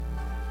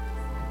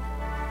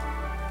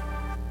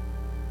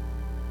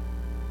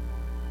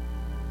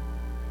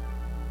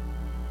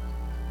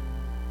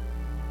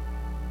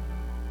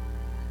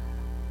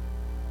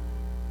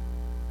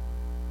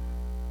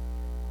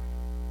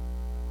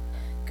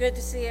Good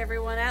to see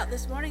everyone out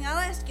this morning. I'll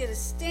ask you to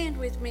stand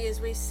with me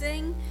as we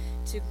sing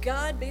 "To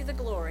God Be the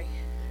Glory."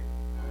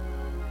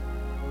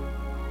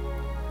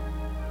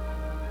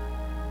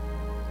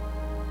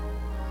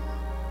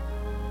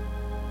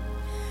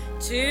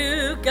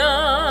 To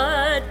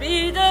God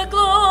be the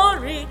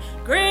glory,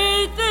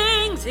 great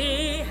things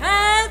he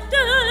hath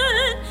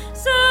done.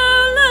 So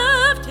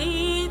loved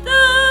he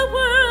the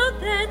world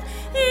that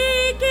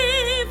he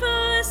gave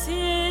us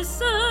his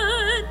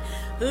Son,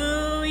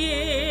 who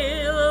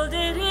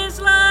yielded his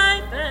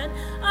life an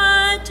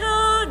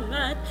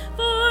atonement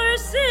for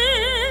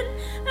sin,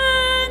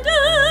 and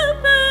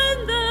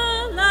opened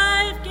the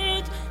life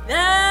gate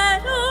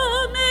that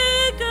all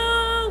may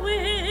go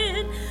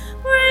in.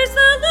 Praise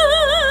the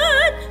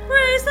Lord,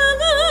 praise the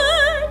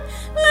Lord,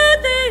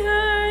 let the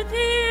earth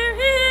hear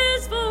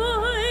his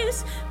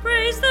voice.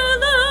 Praise the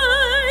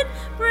Lord,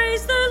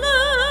 praise the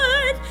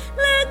Lord,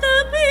 let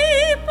the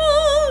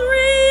people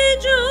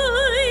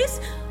rejoice.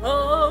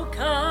 Oh,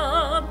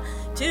 come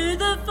to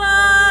the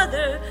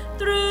Father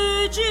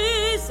through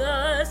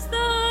Jesus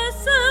the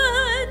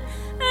Son,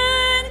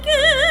 and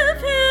give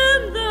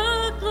him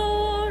the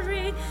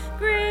glory.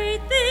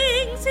 Great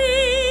things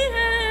he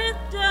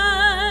hath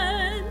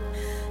done.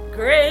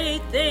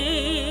 Great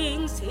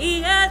things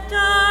he hath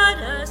taught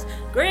us.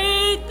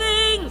 Great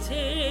things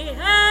he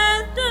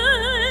hath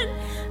done.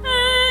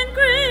 And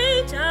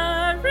great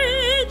our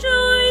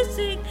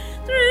rejoicing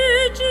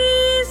through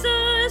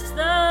Jesus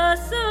the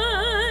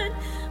Son.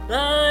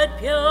 But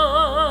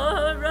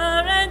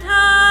purer and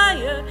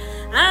higher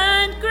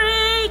and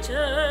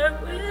greater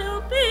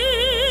will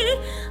be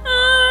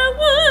our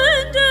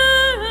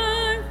wonder,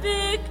 our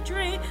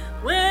victory,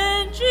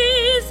 when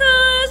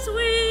Jesus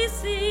we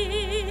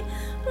see.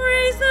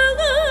 Praise the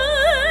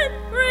Lord,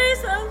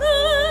 praise the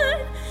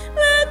Lord,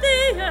 let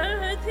the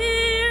earth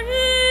hear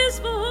his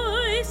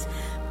voice.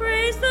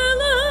 Praise the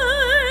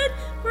Lord,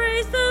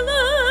 praise the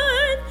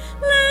Lord,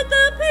 let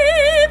the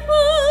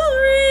people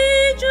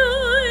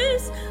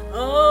rejoice.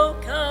 Oh,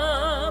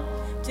 come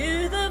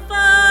to the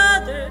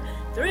Father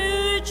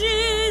through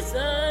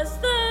Jesus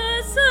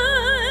the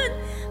Son,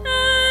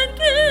 and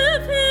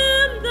give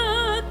him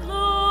the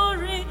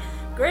glory.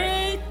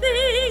 Great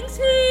things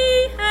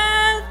he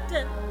hath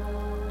done.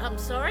 I'm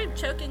sorry, I'm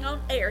choking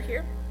on air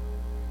here.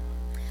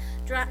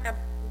 I'm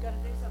going to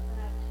do something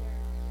out here.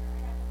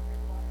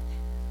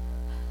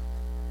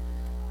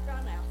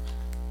 Dry mouth.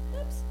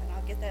 Oops, and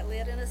I'll get that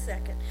lid in a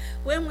second.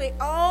 When we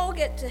all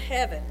get to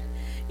heaven,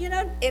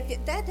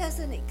 if that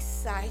doesn't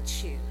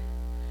excite you,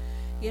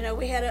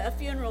 we had a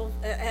funeral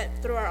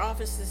through our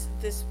office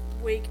this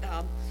week,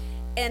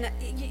 and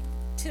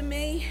to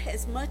me,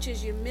 as much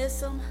as you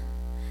miss them,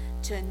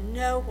 to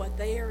know what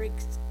they are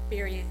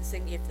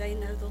experiencing if they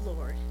know the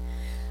Lord.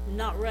 I'm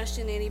not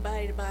rushing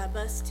anybody to buy a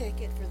bus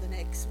ticket for the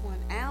next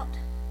one out,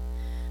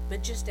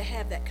 but just to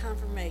have that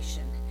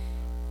confirmation,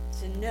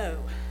 to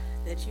know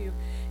that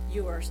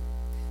you are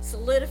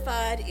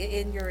solidified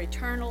in your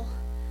eternal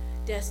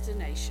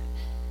destination.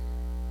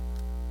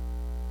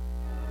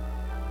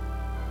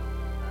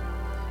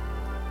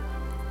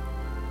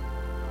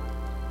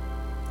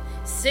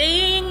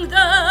 Sing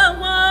the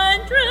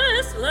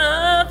wondrous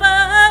love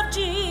of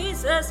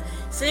Jesus,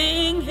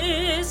 sing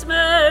his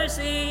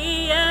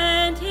mercy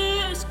and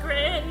his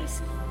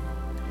grace.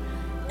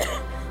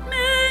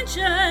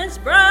 Mansions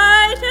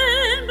bright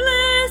and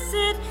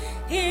blessed,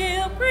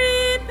 he'll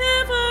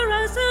prepare for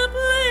us a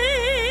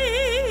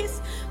place.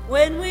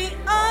 When we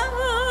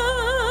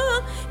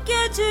all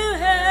get to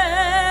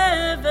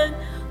heaven,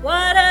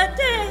 what a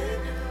day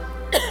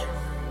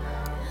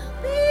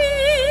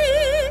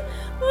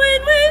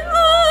when we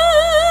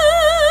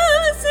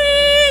all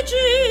see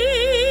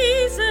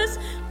Jesus,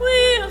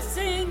 we'll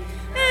sing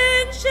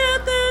and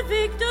shout the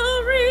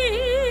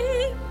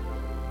victory.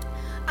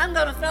 I'm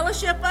going to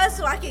fellowship us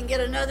so I can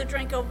get another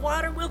drink of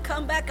water. We'll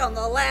come back on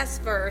the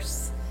last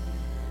verse.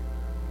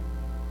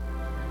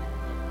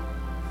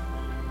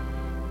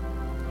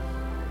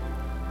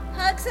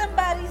 Hug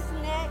somebody's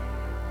neck.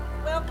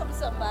 Welcome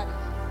somebody.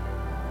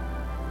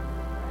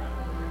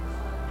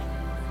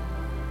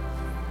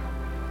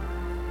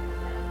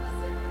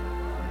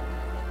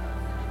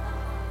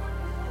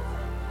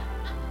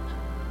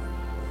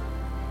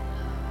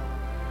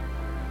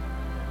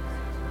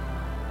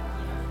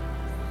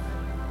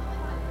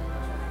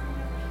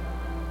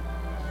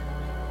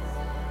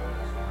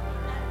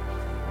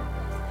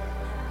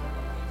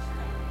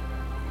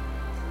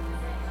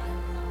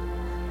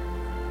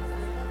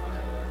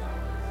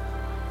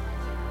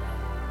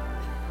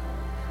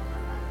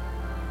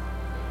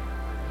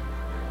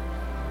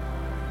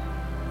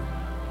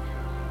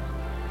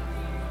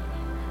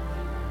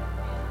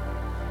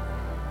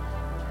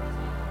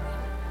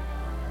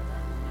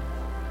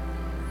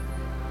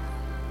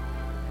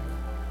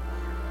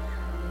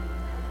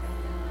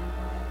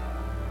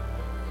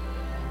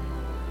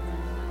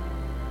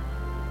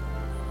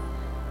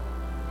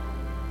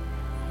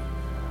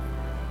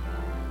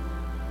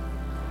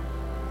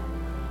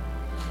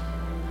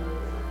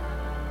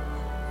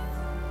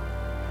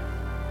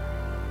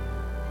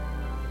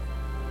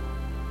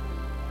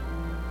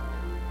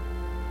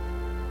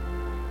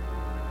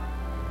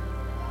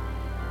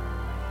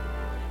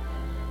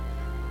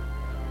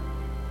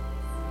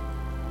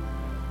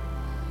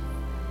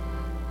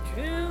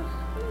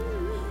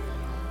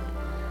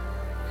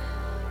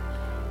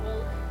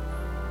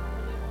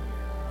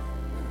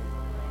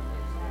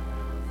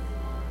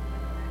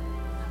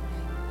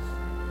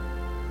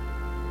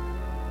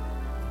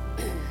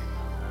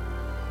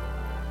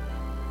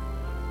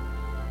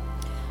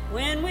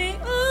 when we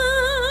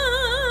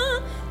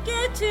all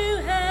get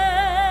to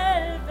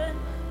heaven.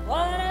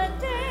 What a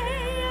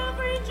day of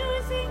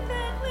rejoicing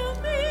that will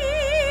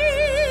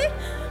be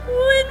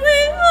when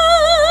we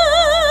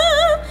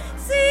all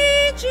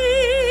see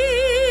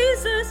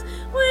Jesus.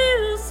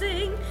 We'll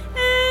sing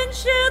and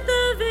shout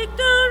the victory.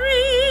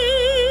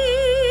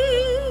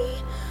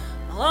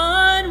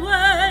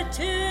 Onward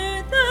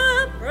to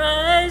the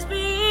prize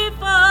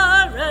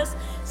before us,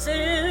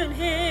 soon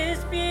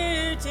his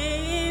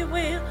beauty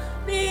will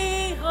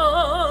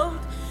behold.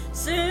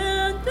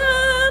 Soon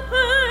the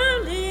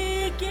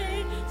pearly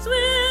gates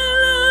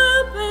will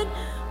open,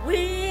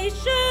 we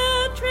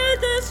shall tread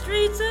the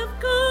streets of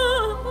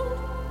gold.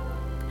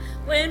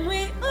 When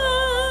we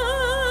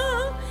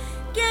all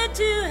get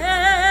to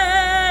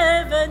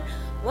heaven,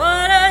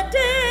 what a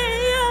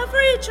day of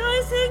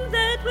rejoicing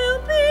that will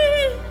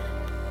be.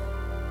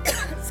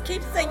 Let's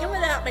keep singing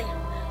without me.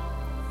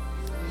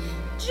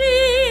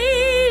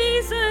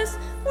 Jesus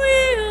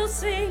will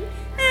sing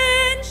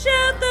and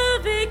shout the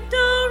victory.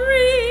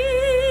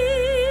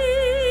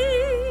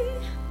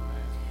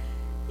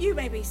 You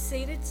may be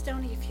seated,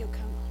 Stoney, if you'll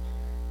come on.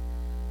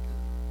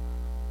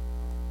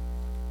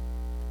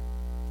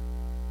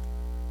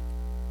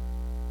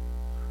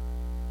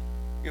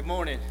 Good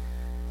morning.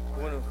 I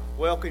want to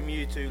welcome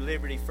you to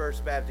Liberty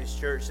First Baptist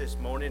Church this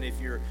morning. If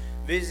you're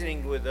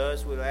visiting with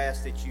us, we'd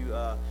ask that you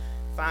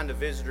find a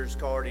visitor's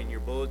card in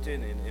your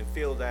bulletin and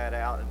fill that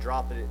out and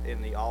drop it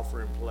in the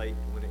offering plate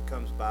when it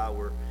comes by.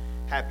 We're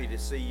happy to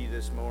see you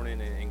this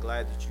morning and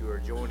glad that you are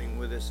joining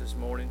with us this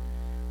morning.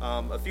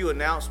 A few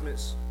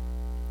announcements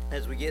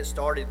as we get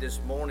started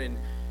this morning.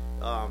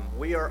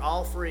 We are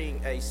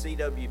offering a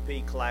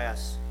CWP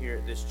class here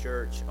at this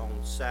church on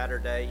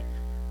Saturday,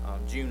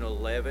 June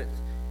 11th.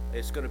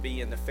 It's going to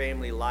be in the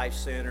Family Life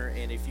Center,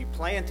 and if you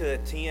plan to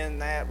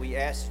attend that, we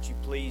ask that you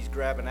please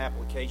grab an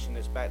application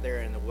that's back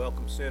there in the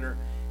Welcome Center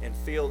and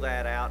fill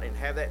that out and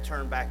have that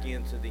turned back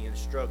into the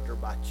instructor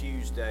by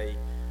Tuesday,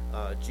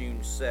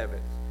 June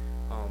 7th.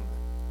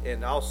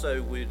 And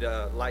also we'd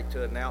like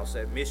to announce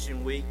that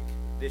Mission Week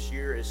this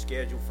year is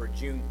scheduled for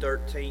June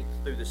 13th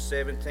through the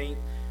 17th.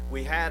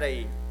 We had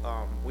a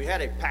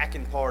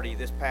packing party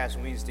this past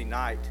Wednesday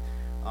night,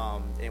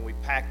 and we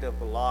packed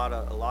up a lot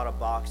of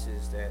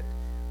boxes that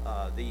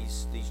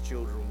these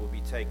children will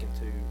be taken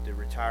to the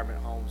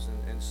retirement homes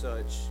and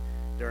such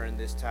during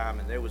this time,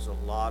 and there was a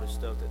lot of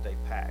stuff that they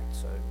packed.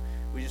 So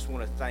we just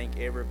want to thank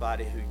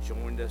everybody who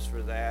joined us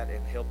for that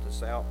and helped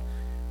us out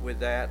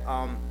with that.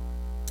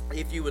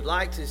 If you would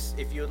like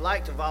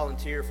to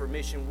volunteer for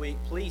Mission Week,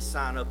 please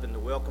sign up in the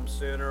Welcome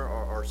Center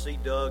or see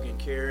Doug and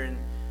Karen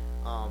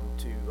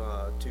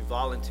to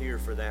volunteer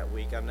for that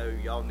week. I know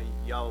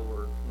y'all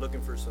were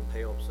looking for some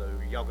help, so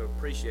y'all gonna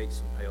appreciate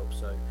some help.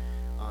 So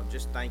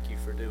just thank you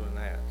for doing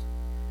that.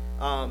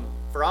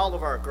 For all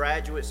of our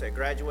graduates that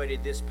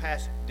graduated this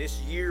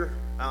year,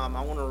 I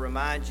want to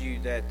remind you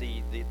that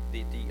the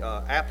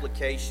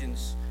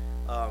applications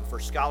for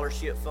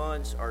scholarship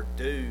funds are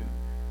due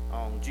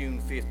on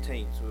June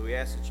 15th. So we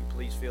ask that you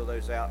please fill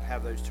those out and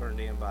have those turned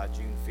in by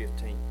June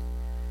 15th.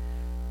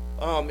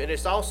 And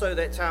it's also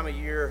that time of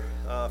year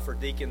for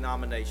deacon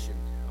nomination.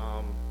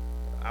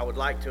 I would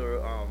like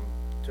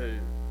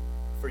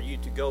for you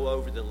to go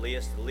over the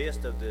list. The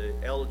list of the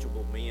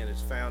eligible men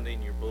is found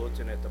in your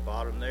bulletin at the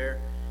bottom there.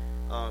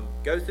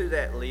 Go through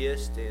that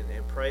list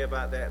and pray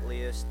about that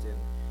list and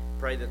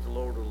pray that the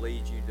Lord will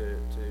lead you to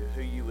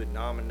who you would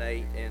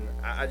nominate. And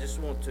I just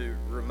want to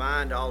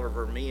remind all of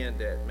our men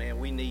that, man,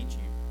 we need you.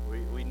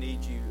 We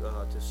need you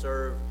to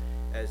serve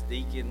as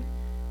deacon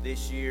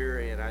this year,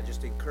 and I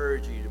just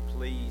encourage you to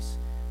please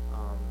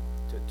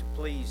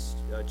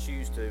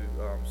choose to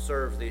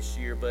serve this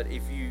year. But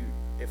if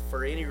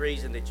for any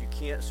reason that you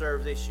can't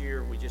serve this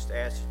year, we just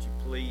ask that you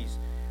please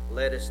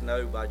let us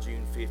know by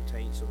June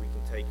 15th so we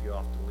can take you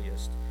off the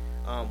list.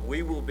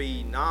 We will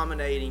be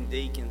nominating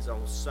deacons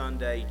on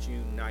Sunday,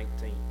 June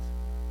 19th.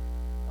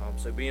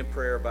 So be in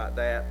prayer about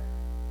that.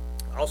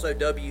 Also,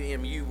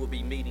 WMU will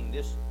be meeting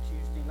this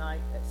Tuesday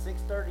night at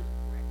 6:30.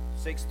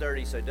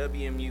 6:30. So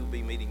WMU will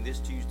be meeting this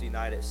Tuesday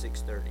night at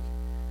 6:30.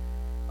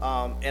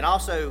 And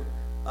also,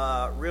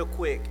 real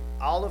quick,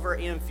 all of our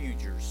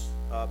infugers,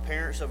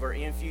 parents of our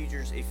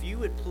infugers, if you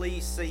would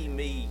please see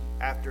me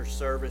after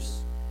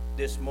service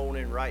this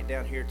morning right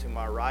down here to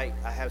my right.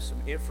 I have some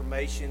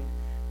information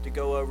to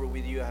go over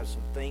with you. I have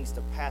some things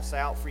to pass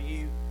out for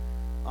you.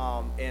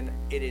 And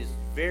it is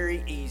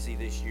very easy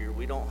this year.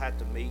 We don't have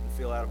to meet and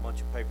fill out a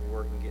bunch of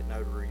paperwork and get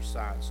notary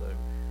signed. So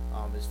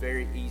it's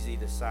very easy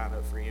to sign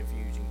up for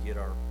Infuge and get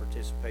our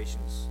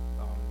participation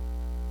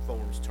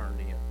forms turned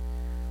in.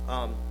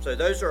 So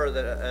those are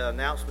the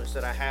announcements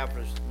that I have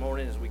this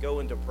morning. As we go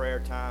into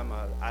prayer time,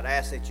 I'd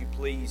ask that you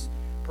please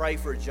pray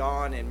for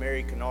John and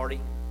Mary Canardi.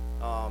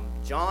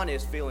 John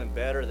is feeling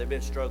better. They've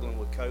been struggling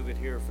with COVID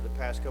here for the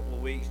past couple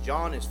of weeks.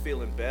 John is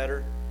feeling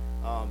better,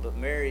 but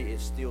Mary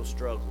is still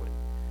struggling.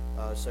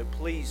 So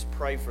please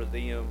pray for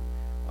them.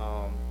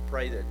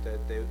 Pray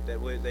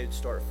that they'd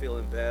start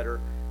feeling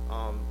better.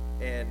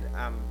 And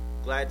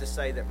glad to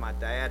say that my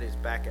dad is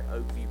back at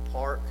Oakview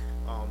Park.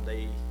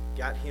 They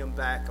got him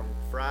back on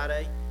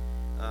Friday.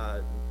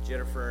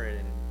 Jennifer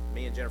and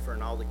me and Jennifer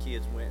and all the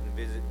kids went and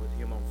visited with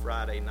him on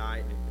Friday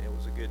night, and it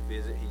was a good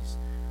visit. He's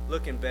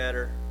looking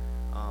better,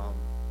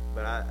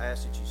 but I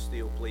ask that you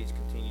still please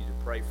continue to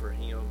pray for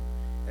him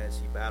as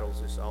he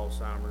battles this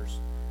Alzheimer's.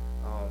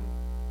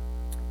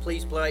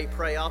 Please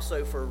pray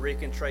also for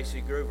Rick and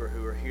Tracy Groover,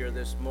 who are here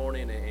this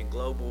morning in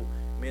Global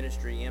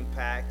Ministry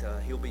Impact.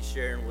 He'll be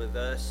sharing with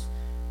us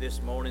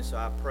this morning, so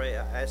I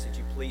ask that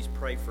you please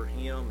pray for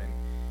him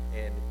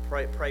and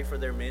pray for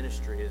their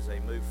ministry as they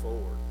move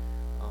forward.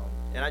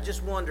 And I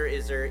just wonder,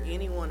 is there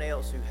anyone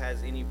else who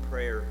has any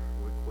prayer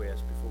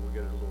requests before we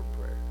go to the Lord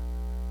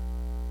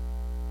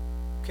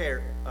in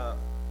prayer?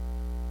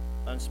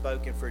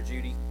 Unspoken for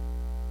Judy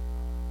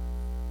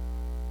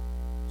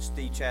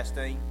Steve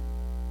Chastain.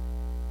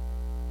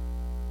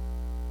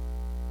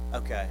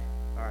 Okay,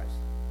 all right.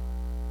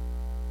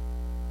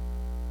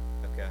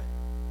 Okay.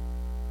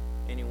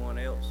 Anyone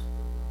else?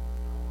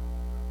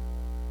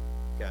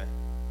 Okay.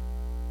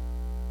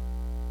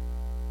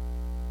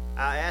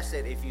 I ask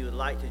that if you would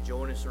like to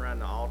join us around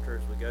the altar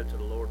as we go to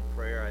the Lord in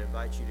prayer, I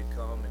invite you to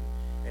come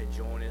and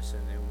join us,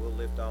 and we'll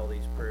lift all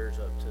these prayers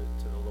up to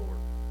the Lord.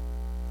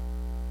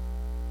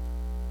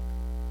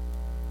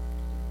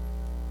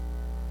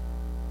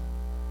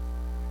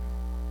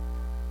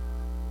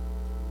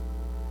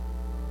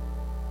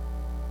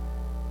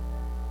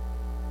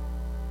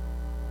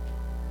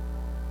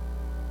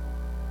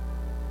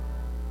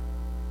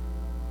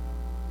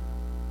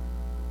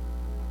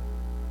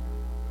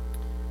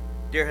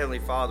 Dear Heavenly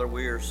Father,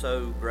 we are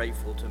so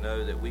grateful to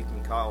know that we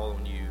can call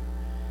on you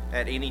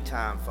at any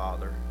time,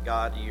 Father.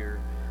 God, you're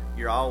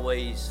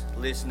always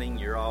listening.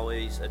 You're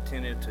always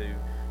attentive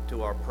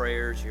to our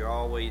prayers. You're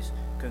always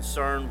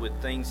concerned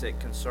with things that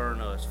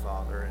concern us,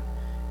 Father. And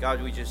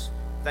God, we just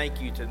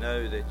thank you to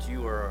know that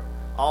you are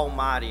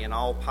almighty and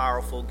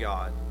all-powerful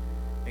God.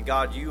 And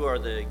God, you are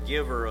the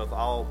giver of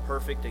all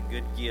perfect and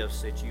good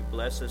gifts that you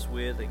bless us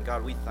with. And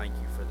God, we thank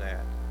you for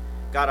that.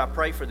 God, I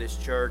pray for this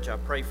church. I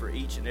pray for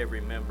each and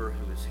every member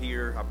who is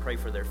here. I pray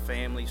for their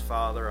families,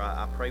 Father.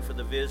 I pray for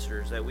the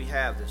visitors that we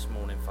have this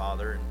morning,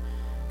 Father. And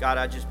God,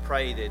 I just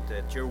pray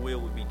that your will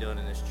would be done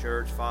in this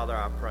church. Father,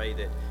 I pray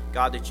that,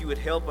 God, that you would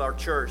help our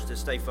church to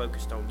stay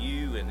focused on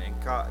you and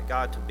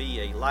God, to be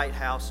a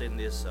lighthouse in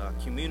this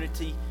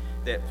community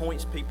that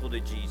points people to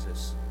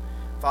Jesus.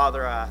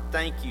 Father, I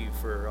thank you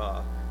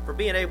for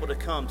being able to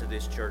come to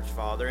this church,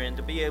 Father, and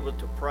to be able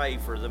to pray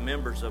for the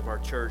members of our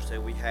church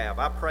that we have.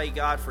 I pray,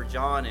 God, for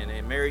John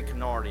and Mary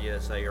Canardi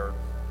as they are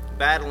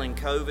battling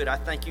COVID. I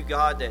thank you,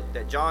 God,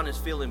 that John is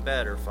feeling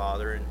better,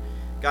 Father. And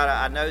God,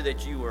 I know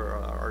that you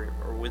are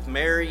with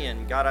Mary,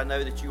 and God, I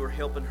know that you are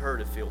helping her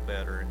to feel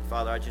better. And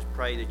Father, I just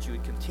pray that you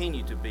would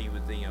continue to be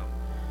with them.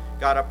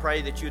 God, I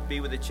pray that you would be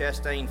with the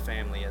Chastain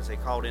family as they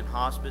called in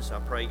hospice. I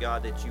pray,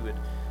 God, that you would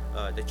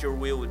that your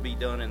will would be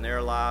done in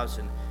their lives.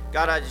 And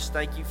God, I just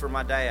thank you for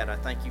my dad. I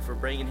thank you for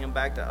bringing him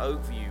back to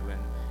Oakview,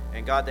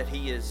 and God, that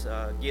he is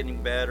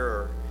getting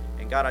better.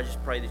 And God, I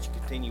just pray that you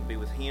continue to be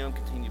with him,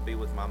 continue to be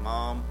with my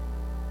mom.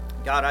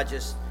 God, I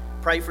just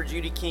pray for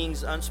Judy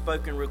King's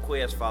unspoken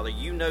request, Father.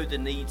 You know the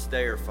needs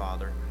there,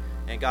 Father.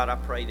 And God, I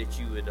pray that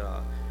you would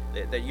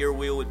that your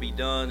will would be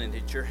done and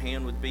that your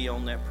hand would be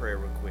on that prayer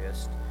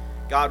request.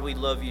 God, we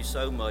love you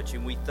so much,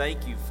 and we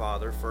thank you,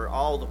 Father, for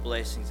all the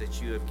blessings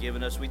that you have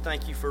given us. We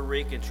thank you for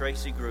Rick and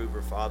Tracy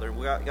Groover, Father.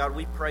 And God,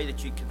 we pray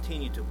that you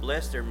continue to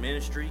bless their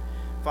ministry.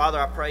 Father,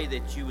 I pray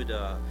that you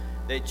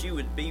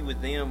would be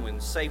with them in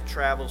safe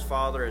travels,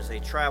 Father, as they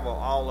travel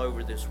all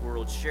over this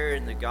world,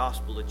 sharing the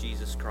gospel of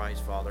Jesus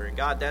Christ, Father. And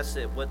God, that's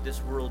what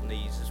this world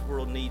needs. This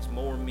world needs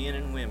more men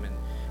and women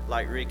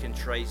like Rick and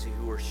Tracy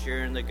who are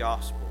sharing the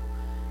gospel.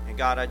 And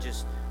God, I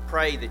just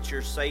pray that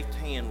your safe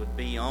hand would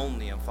be on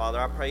them, Father.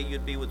 I pray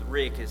you'd be with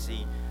Rick as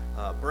he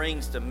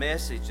brings the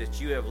message that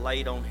you have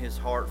laid on his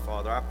heart,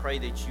 Father. I pray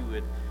that you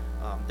would,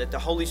 that the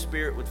Holy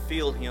Spirit would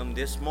fill him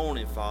this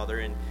morning, Father.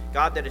 And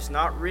God, that it's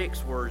not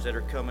Rick's words that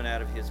are coming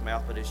out of his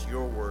mouth, but it's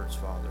your words,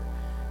 Father.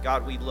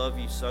 God, we love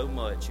you so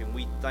much, and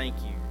we thank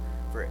you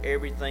for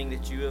everything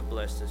that you have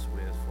blessed us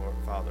with,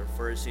 Father.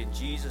 For it's in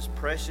Jesus'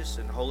 precious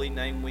and holy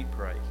name we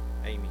pray.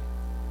 Amen.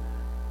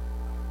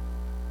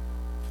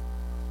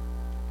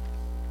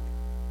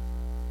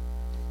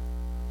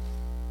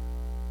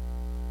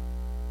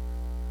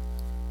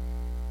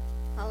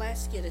 I'll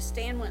ask you to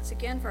stand once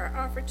again for our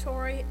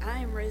offertory. I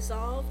am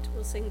resolved.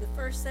 We'll sing the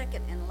first,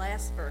 second, and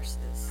last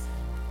verses.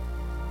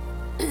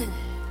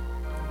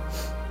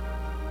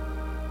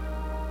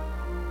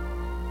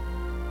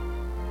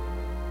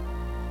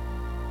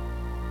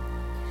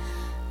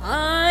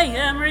 I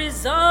am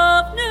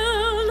resolved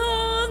no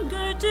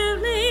longer to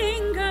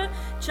linger,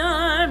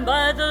 charmed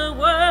by the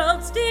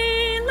world's delight.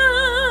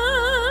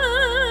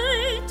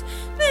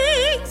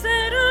 Things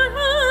that are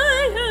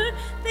higher,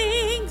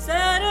 things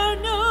that are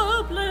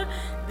nobler,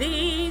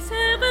 these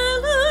have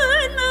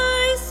allured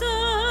my sight.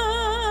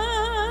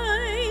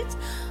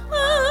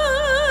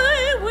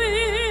 I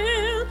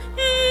will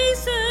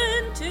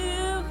hasten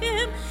to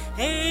him,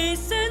 hasten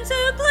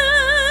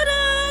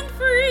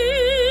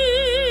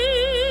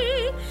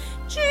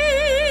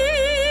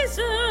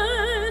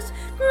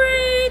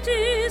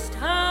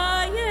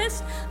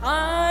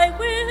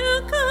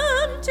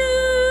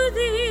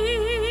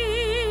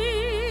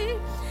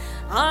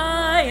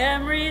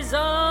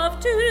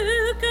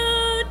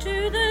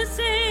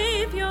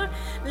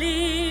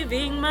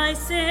my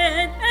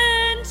sin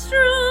and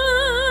strife.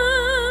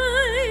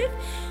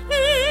 He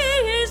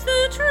is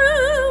the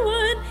true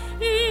one,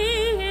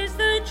 He is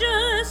the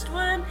just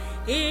one,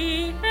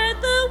 He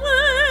had the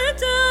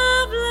words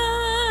of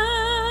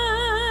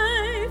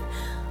life.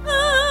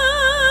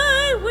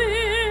 I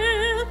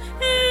will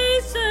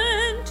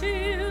hasten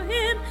to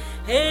Him,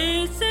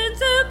 hasten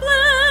so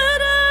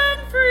glad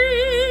and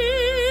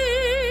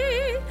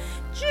free.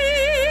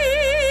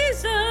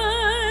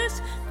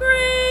 Jesus,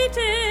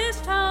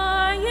 greatest,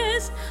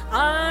 highest,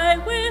 I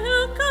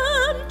will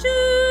come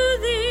to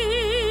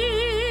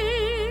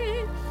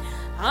Thee.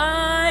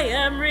 I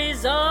am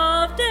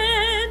resolved,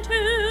 and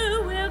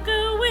who will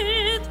go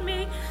with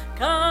me?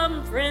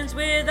 Come, friends,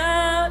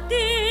 without delay.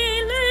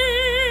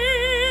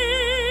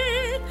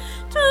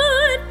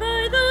 Taught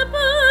by the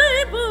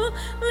Bible,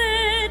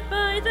 led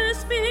by the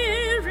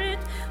Spirit,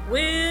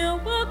 we'll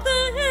walk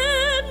the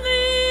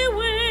heavenly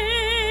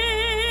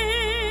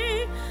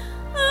way.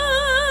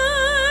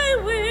 I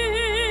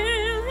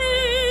will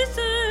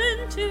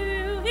hasten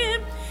to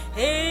Him,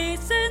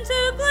 hasten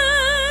so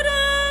glad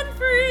and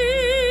free.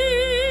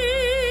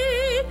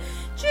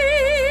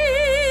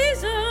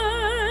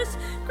 Jesus,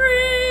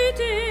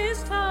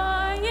 greatest,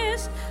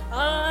 highest,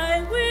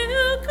 I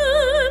will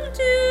come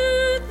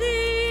to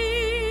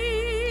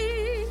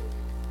Thee.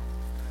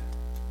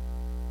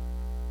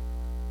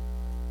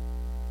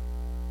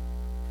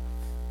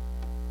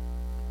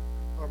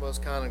 Our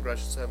most kind and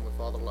gracious Heavenly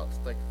Father, I'd like to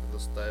thank you for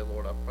this day.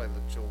 Lord, I pray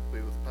that you'll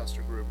be with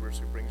Pastor Gruber as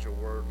he brings your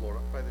word. Lord,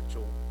 I pray that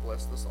you'll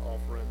bless this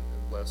offering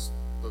and bless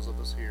those of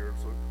us here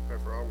as we prepare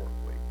for our work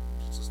week.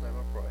 In Jesus' name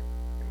I pray.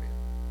 Amen.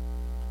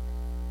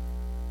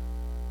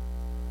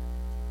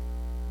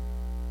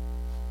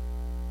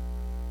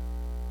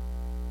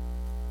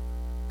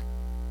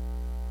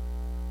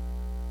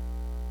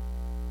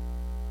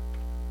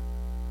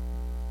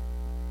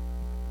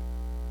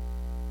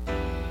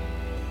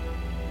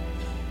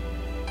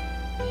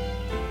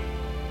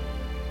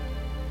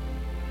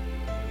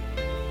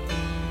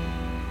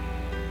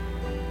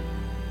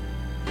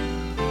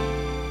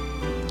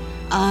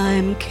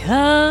 I'm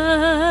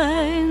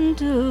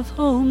kind of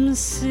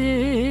homesick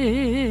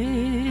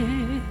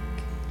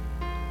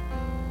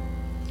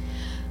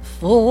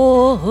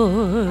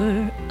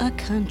for a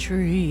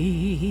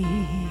country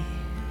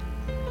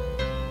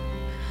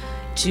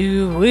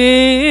to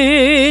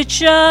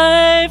which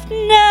I've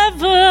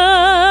never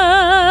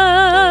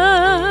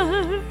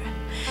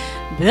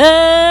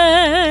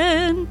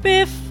been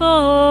before.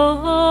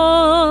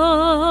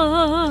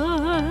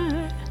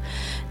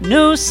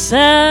 No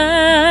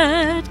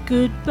sad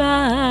goodbyes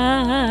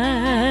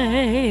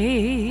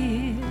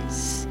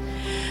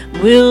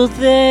will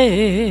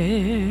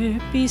there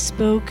be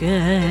spoken,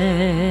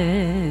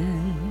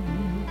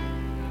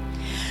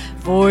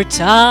 for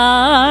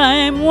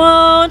time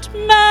won't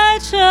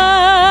matter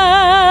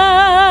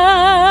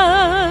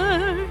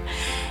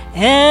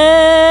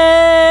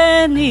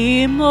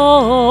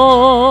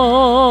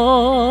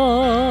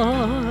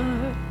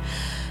anymore.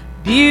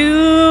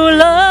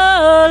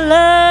 Beulah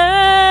land,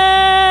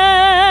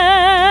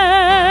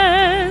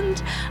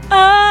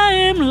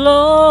 I'm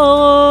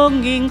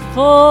longing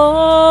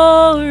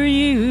for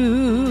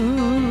you,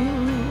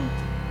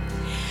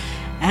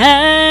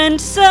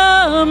 and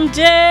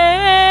someday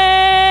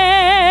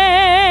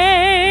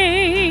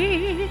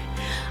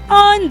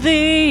on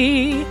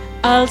thee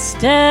I'll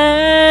stand.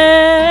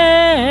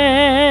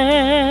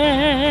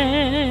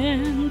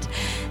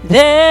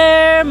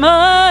 There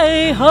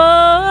my hope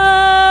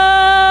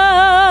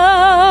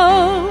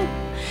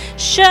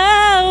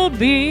shall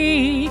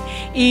be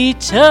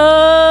eternal.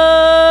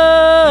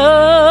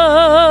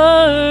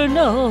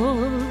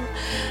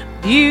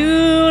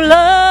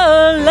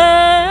 Beulah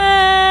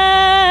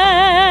land,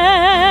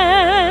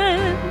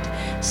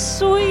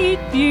 sweet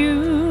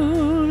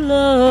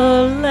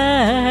Beulah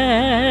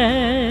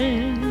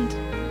land.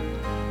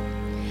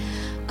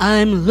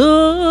 I'm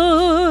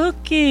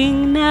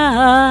looking now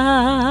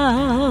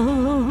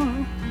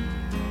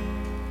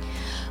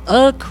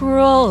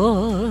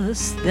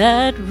across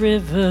that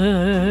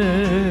river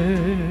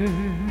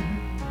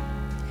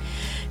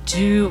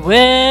to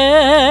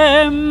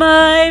where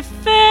my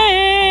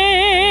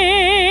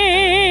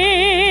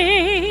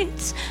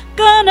fate's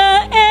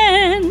gonna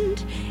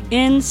end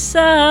in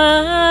sight.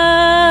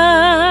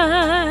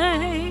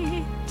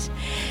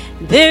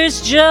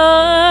 There's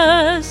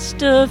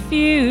just a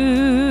few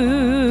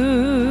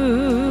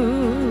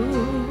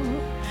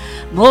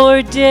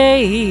more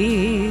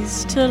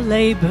days to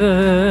labor,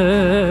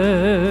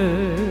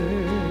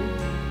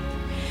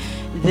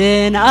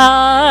 then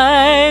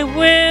I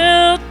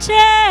will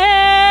take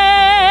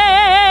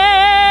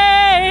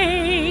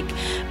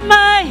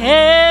my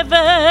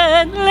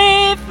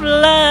heavenly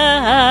flight.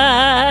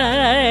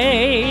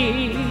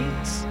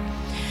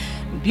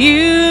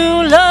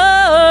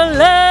 Beulah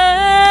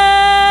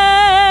land,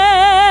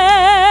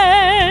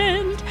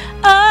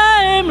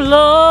 I'm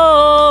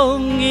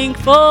longing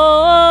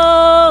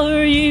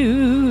for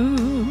you,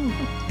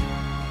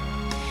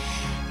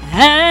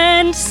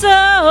 and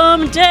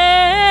someday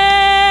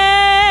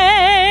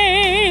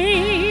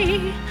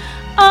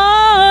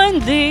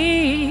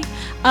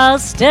I'll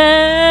stand.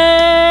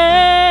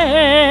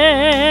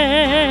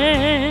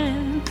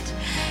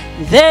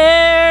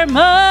 There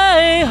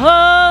my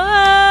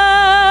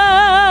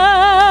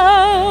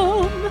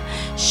home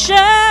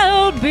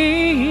shall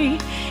be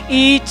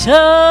eternal.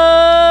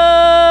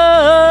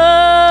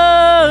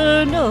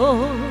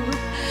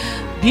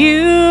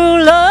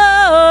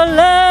 Beulah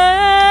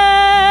land,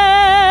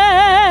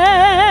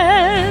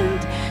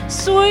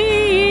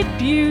 sweet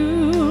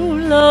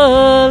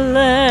Beulah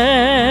land.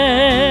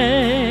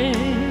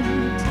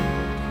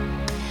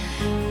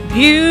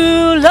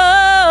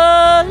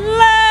 Beulah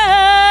land,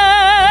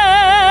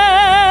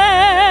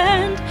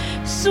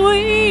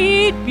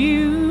 sweet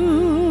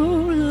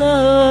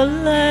Beulah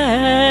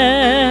land.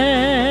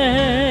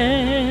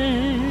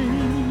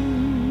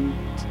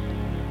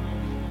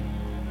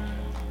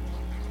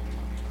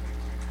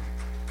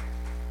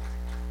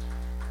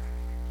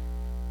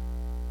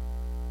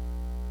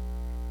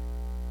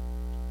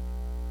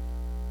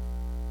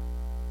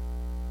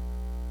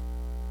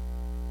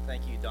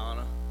 Thank you,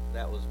 Donna.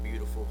 That was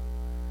beautiful.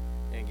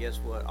 And guess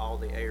what? All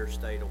the air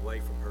stayed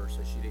away from her, so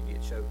she didn't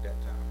get choked that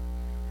time.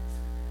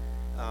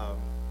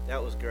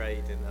 That was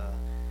great, and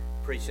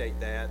appreciate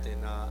that.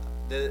 And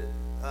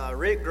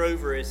Rick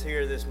Groover is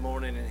here this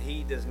morning, and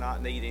he does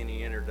not need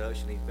any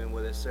introduction. He's been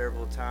with us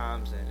several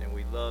times, and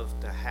we love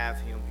to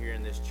have him here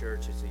in this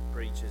church as he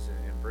preaches and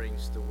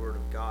brings the Word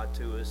of God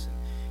to us and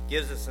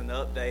gives us an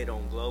update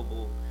on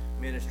Global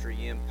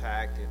Ministry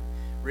Impact. And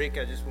Rick,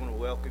 I just want to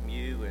welcome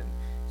you and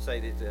say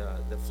that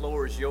the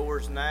floor is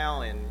yours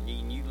now, and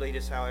you lead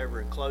us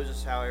however and close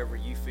us however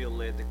you feel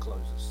led to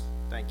close us.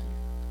 Thank you.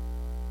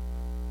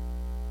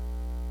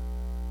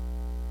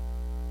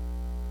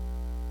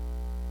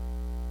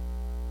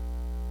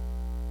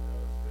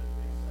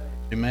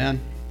 Amen.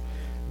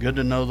 Good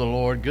to know the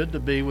Lord. Good to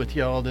be with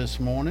y'all this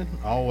morning.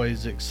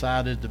 Always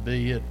excited to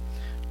be at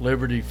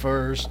Liberty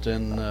First,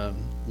 and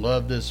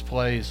love this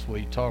place.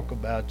 We talk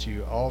about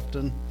you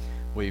often.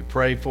 We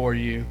pray for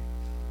you,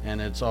 and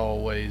it's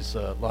always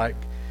like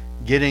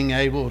getting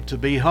able to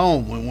be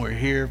home when we're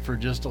here for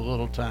just a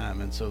little time.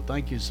 And so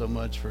thank you so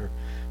much for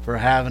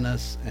having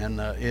us,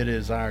 and it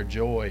is our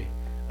joy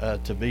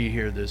to be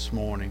here this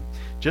morning.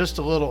 Just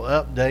a little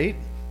update,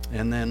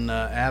 and then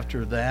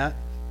after that,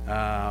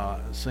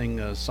 sing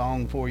a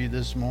song for you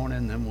this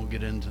morning, then we'll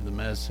get into the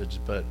message.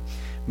 But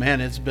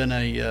man, it's been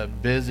a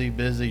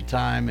busy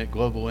time at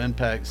Global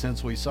Impact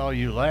since we saw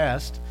you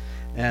last,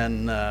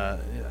 and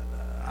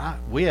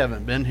we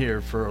haven't been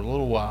here for a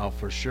little while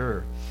for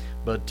sure.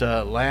 But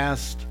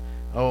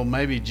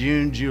maybe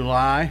June,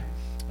 July,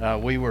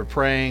 we were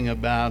praying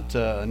about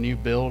a new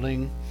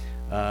building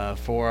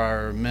for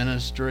our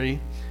ministry.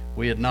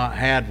 We had not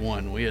had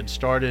one. We had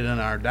started in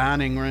our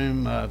dining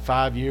room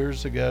 5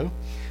 years ago,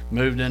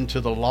 moved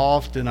into the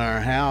loft in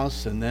our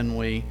house, and then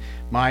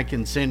Mike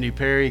and Cindy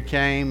Perry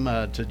came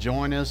to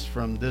join us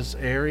from this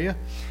area.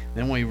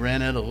 Then we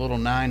rented a little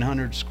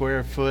 900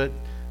 square foot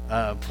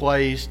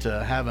place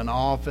to have an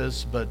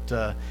office,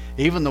 but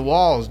even the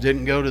walls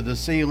didn't go to the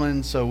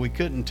ceiling, so we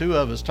couldn't, two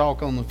of us,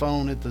 talk on the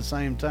phone at the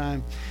same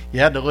time. You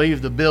had to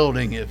leave the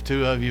building if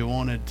two of you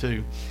wanted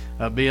to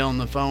be on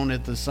the phone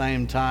at the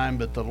same time.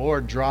 But the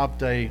Lord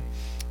dropped a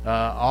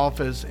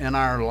office in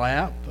our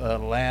lap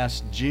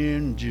last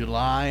June,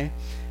 July,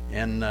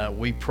 and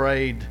we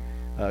prayed.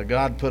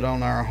 God put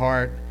on our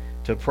heart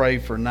to pray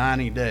for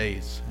 90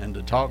 days and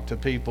to talk to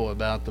people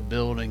about the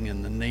building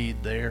and the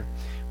need there.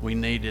 We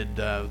needed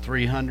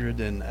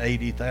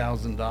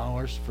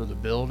 $380,000 for the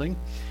building.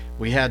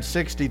 We had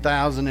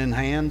 $60,000 in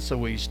hand, so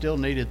we still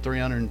needed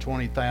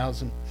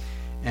 $320,000,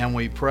 and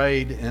we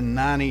prayed in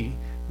 90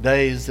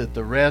 days that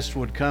the rest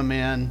would come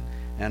in.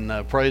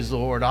 And praise the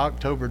Lord,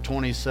 October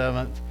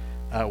 27th,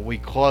 we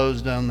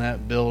closed on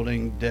that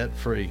building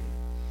debt-free.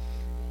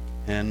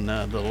 And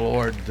the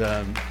Lord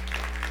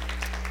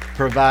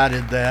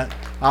provided that.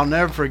 I'll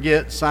never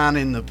forget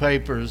signing the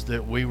papers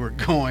that we were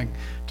going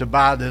to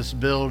buy this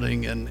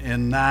building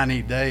in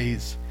 90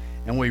 days.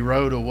 And we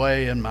rode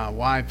away, and my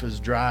wife was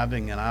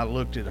driving, and I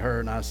looked at her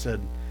and I said,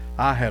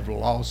 I have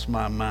lost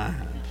my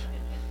mind.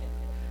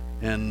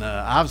 And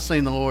I've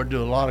seen the Lord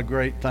do a lot of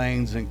great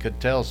things and could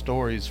tell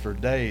stories for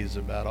days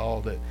about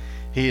all that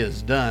He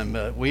has done.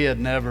 But we had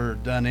never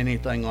done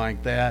anything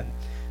like that.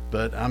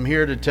 But I'm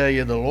here to tell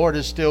you the Lord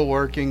is still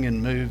working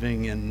and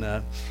moving.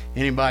 And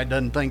anybody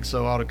doesn't think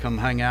so ought to come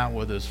hang out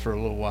with us for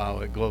a little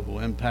while at Global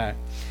Impact.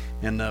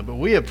 And but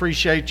we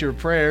appreciate your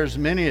prayers.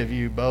 Many of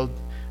you,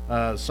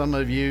 some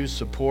of you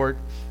support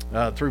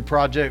through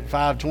Project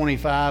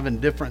 525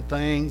 and different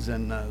things,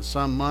 and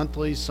some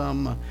monthly,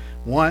 some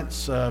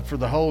once for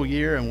the whole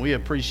year, and we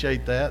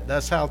appreciate that.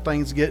 That's how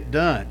things get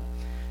done.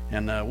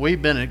 And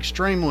we've been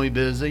extremely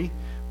busy.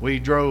 We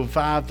drove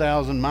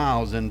 5,000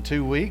 miles in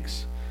 2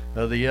 weeks.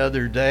 The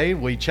other day,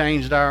 we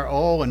changed our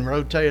oil and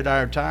rotated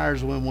our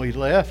tires when we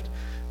left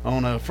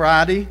on a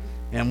Friday.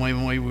 And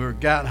when we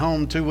got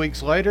home 2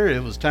 weeks later,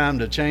 it was time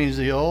to change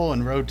the oil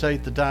and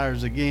rotate the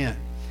tires again.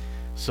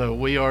 So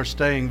we are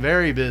staying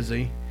very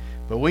busy,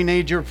 but we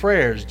need your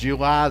prayers.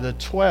 July the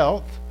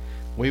 12th,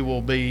 we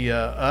will be,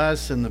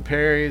 us and the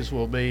Perrys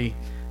will be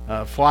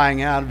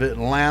flying out of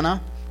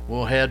Atlanta.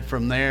 We'll head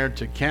from there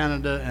to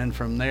Canada and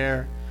from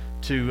there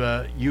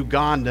to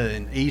Uganda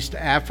in East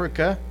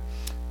Africa.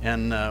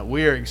 And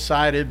we are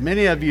excited.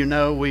 Many of you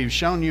know we've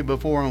shown you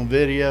before on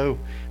video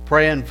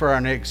praying for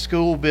our next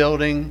school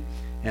building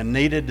and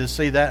needed to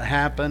see that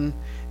happen.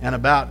 And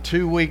about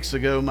 2 weeks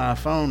ago, my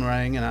phone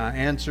rang and I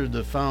answered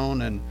the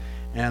phone,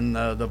 and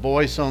the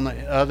voice on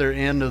the other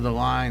end of the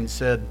line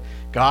said,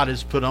 God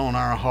has put on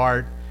our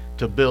heart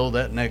to build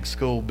that next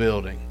school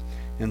building.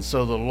 And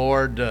so the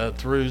Lord,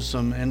 through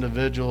some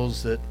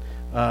individuals that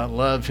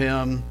love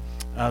Him,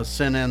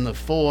 sent in the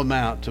full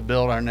amount to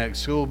build our next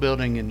school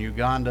building in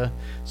Uganda.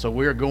 So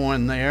we're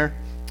going there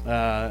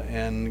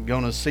and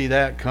going to see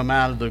that come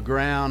out of the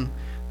ground.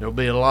 There'll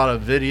be a lot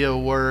of video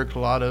work, a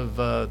lot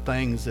of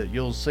things that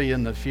you'll see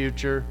in the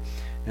future.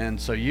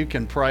 And so you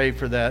can pray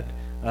for that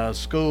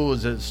school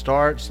as it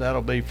starts.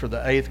 That'll be for the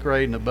 8th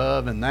grade and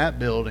above in that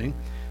building.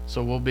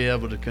 So we'll be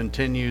able to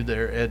continue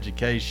their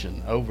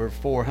education. Over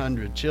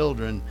 400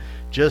 children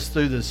just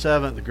through the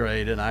 7th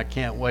grade, and I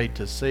can't wait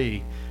to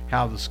see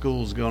how the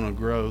school's going to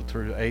grow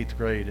through 8th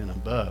grade and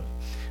above.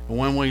 And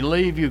when we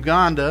leave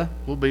Uganda,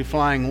 we'll be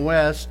flying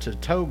west to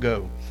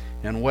Togo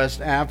in West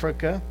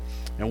Africa,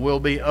 and we'll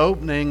be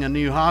opening a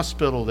new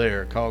hospital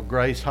there called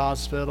Grace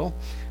Hospital.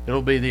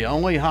 It'll be the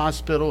only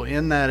hospital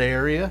in that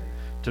area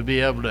to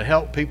be able to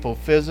help people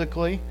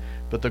physically.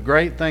 But the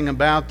great thing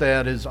about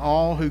that is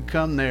all who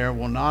come there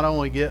will not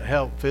only get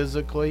help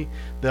physically,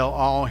 they'll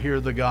all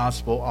hear the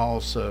gospel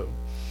also.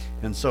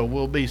 And so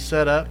we'll be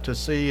set up to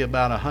see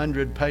about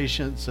 100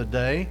 patients a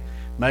day,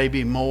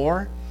 maybe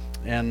more.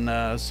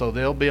 And so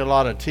there'll be a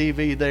lot of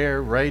TV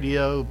there,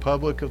 radio,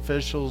 public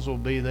officials will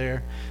be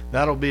there.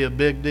 That'll be a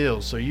big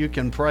deal. So you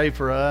can pray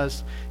for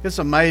us. It's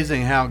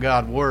amazing how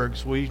God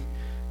works.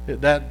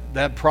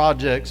 That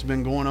project's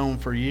been going on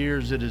for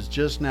years. It is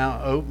just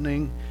now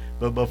opening.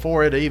 But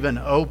before it even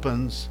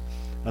opens,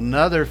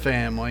 another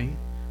family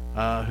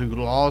who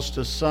lost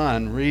a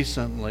son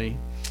recently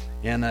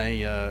in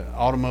a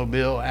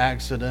automobile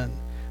accident,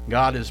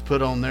 God has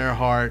put on their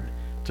heart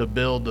to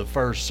build the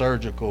first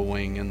surgical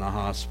wing in the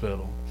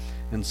hospital.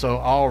 And so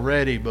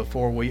already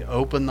before we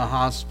open the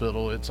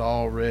hospital, it's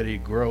already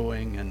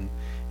growing and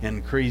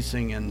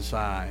increasing in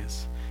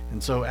size.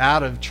 And so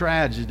out of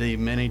tragedy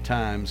many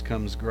times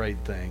comes great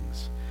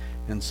things.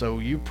 And so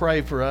you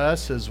pray for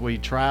us as we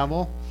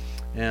travel,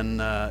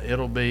 and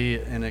it'll be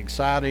an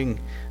exciting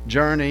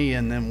journey,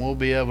 and then we'll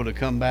be able to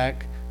come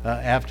back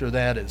after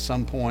that at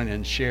some point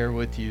and share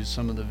with you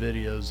some of the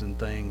videos and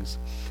things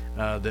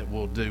that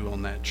we'll do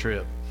on that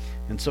trip.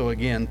 And so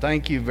again,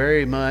 thank you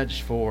very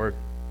much for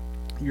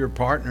your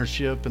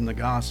partnership in the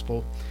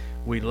gospel.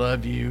 We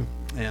love you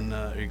and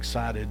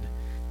excited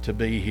to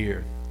be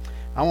here.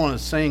 I want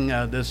to sing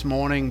this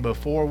morning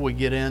before we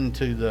get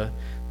into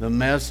the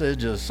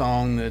message, a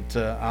song that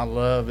I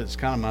love. It's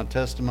kind of my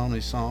testimony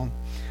song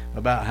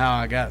about how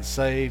I got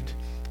saved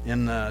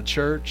in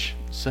church,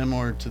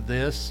 similar to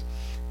this.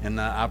 And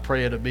I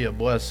pray it'll be a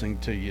blessing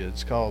to you.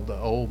 It's called The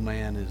Old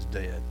Man is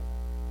Dead.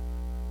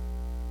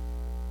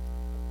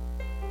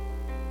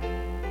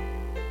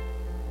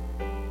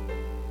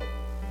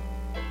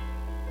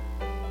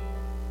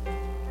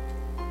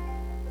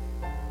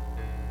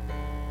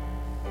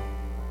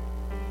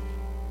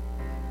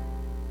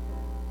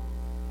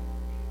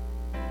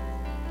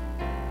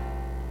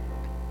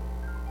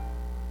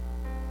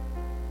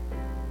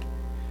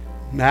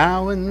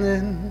 Now and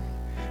then,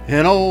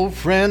 an old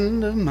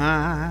friend of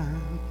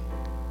mine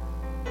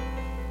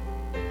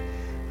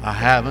I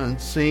haven't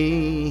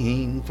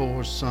seen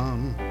for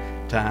some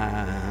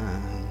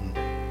time.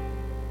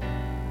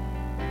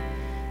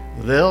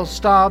 They'll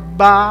stop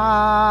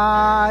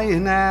by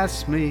and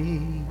ask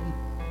me,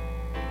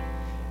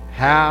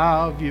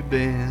 how have you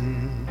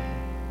been?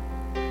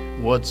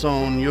 What's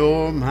on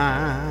your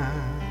mind?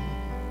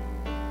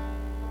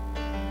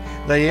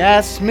 They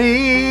ask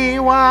me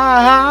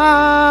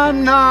why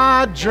I'm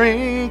not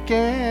drinking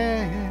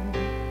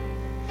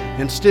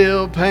and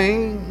still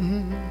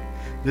painting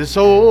this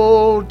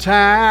old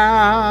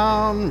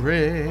town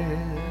red.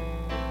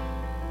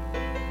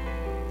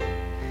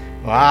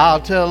 Well,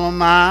 I'll tell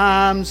them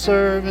I'm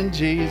serving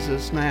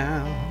Jesus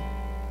now,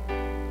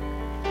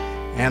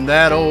 and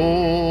that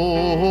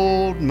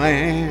old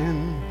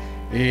man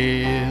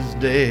is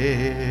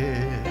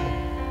dead.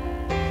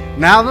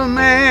 Now the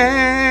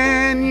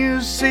man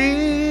you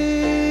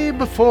see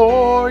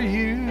before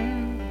you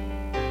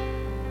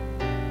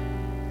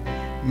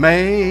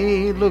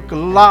may look a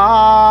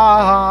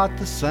lot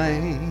the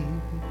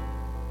same.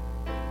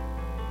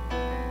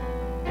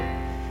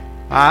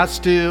 I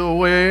still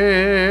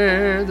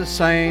wear the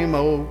same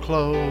old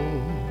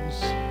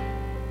clothes.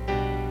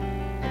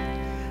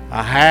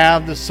 I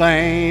have the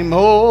same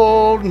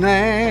old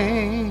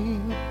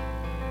name.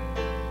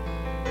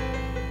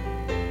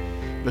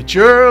 But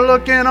you're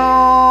looking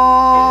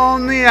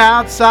on the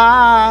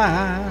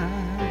outside.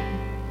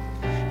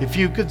 If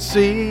you could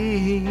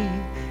see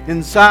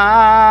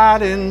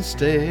inside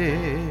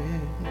instead.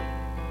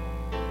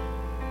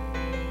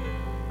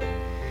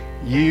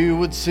 you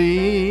would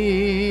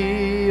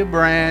see a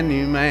brand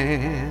new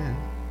man,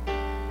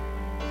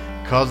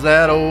 'cause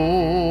that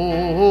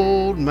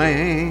old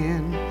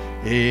man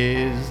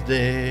is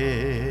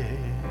dead.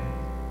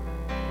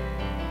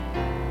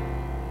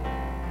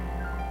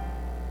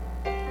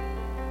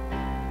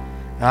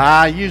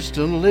 I used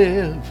to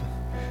live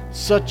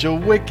such a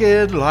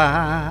wicked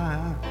life.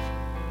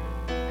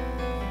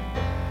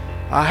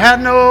 I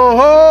had no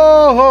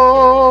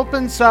hope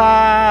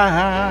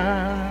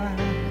inside.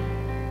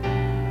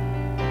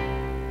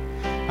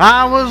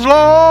 I was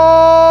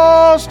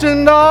lost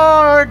in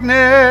darkness,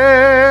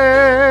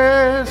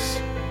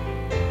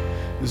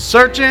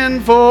 searching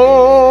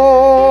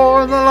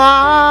for the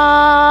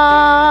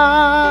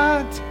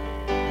light.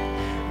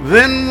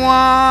 Then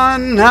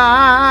one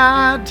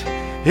night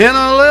in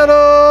a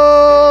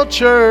little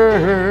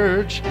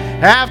church,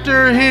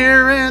 after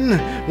hearing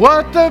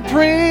what the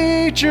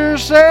preacher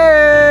said,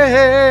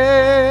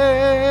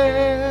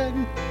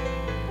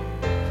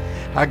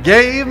 I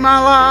gave my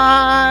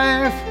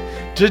life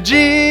to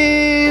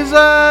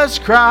Jesus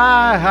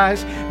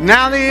Christ.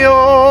 Now the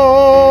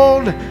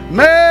old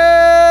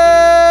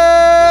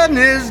man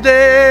is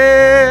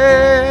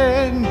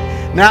dead.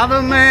 Now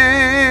the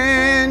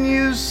man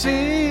you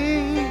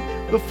see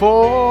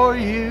before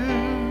you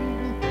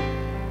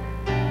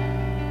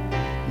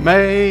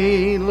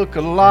may look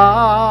a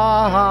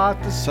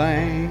lot the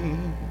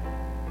same.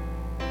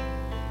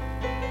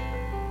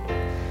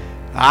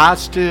 I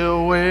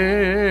still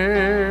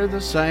wear the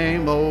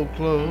same old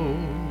clothes.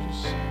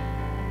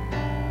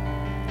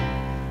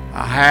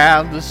 I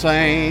have the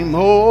same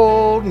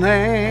old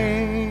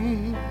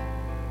name.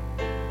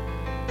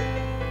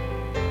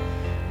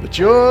 But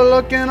you're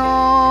looking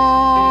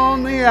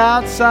on the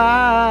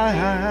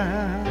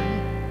outside.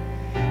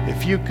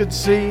 If you could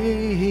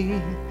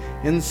see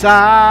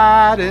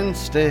inside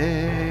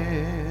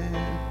instead,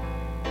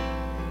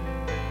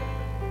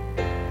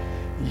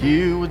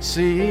 you would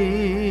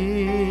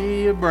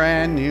see a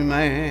brand new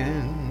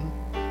man,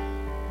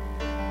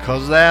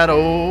 'cause that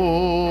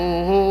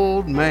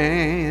old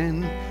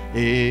man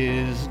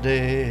is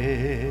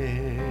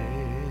dead.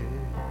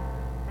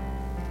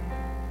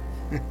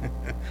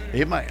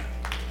 Amen.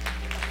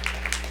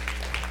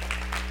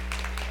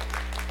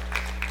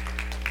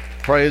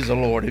 Praise the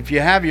Lord. If you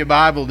have your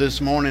Bible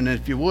this morning,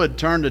 if you would,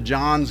 turn to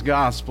John's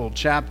Gospel,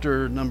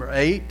 chapter number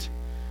 8.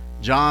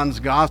 John's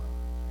Gospel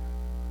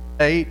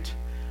 8.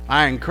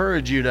 I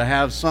encourage you to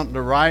have something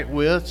to write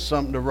with,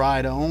 something to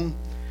write on.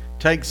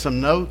 Take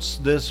some notes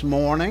this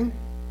morning.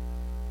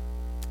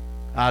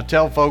 I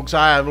tell folks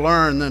I have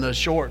learned that a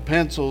short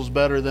pencil is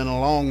better than a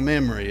long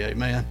memory.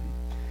 Amen.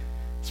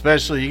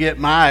 Especially you get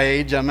my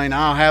age. I mean,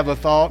 I'll have a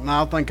thought and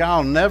I'll think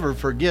I'll never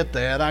forget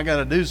that. I got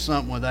to do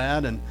something with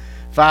that. And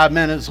 5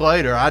 minutes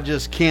later, I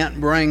just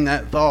can't bring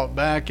that thought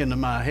back into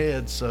my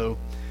head. So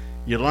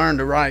you learn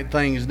to write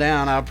things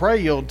down. I pray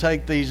you'll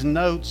take these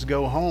notes,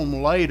 go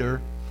home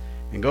later,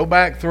 and go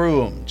back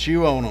through them,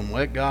 chew on them,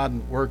 let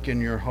God work in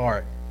your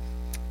heart.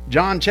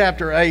 John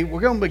chapter 8, we're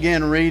going to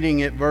begin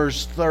reading at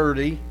verse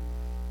 30.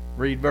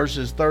 Read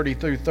verses 30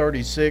 through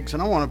 36.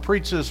 And I want to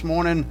preach this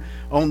morning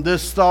on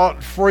this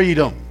thought,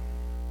 freedom.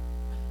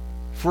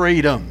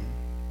 Freedom.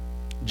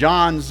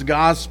 John's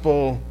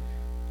Gospel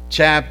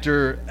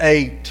chapter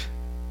 8,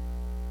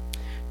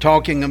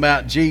 talking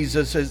about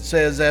Jesus. It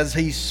says, as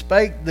he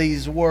spake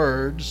these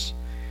words,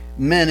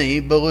 many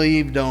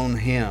believed on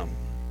him.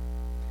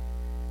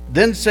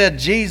 Then said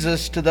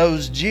Jesus to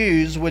those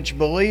Jews which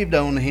believed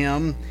on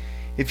him,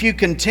 if you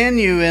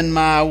continue in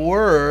my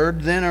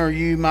word, then are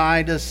you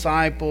my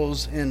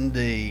disciples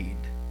indeed.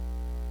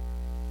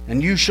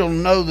 And you shall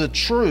know the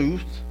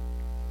truth,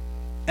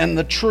 and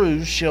the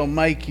truth shall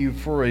make you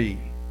free.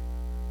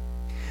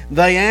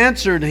 They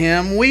answered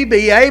him, we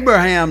be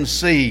Abraham's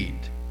seed,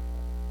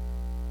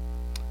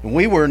 and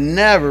we were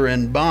never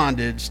in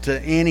bondage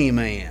to any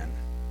man.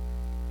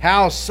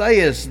 How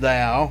sayest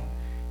thou,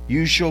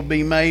 you shall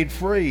be made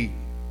free?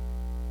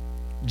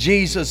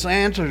 Jesus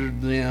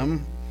answered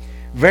them,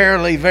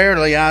 verily,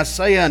 verily, I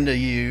say unto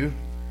you,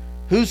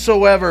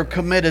 whosoever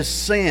committeth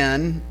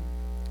sin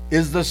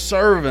is the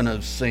servant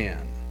of sin.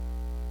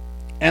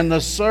 And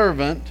the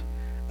servant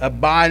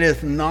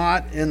abideth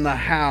not in the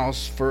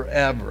house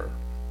forever,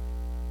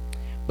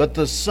 but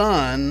the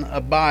Son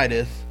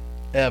abideth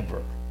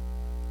ever.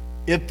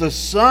 If the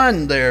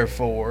Son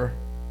therefore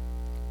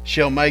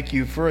shall make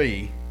you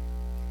free,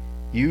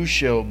 you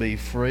shall be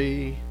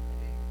free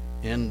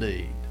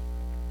indeed.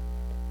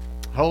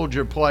 Hold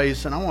your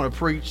place, and I want to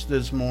preach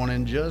this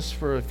morning just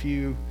for a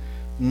few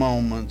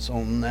moments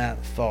on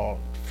that thought,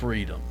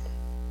 freedom.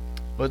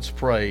 Let's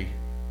pray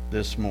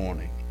this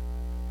morning.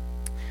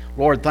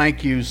 Lord,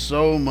 thank you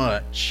so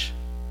much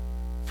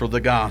for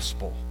the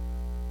gospel.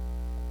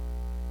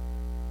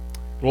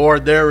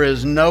 Lord, there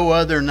is no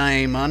other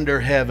name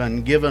under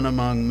heaven given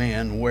among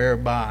men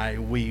whereby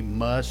we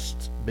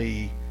must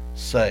be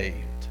saved.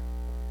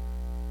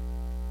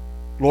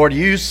 Lord,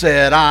 you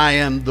said, I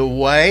am the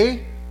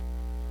way,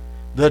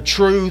 the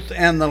truth,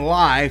 and the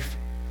life.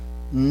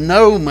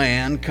 No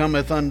man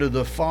cometh unto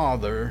the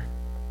Father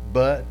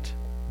but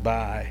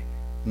by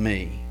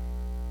me.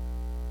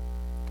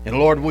 And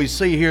Lord, we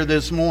see here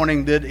this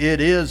morning that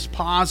it is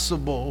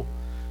possible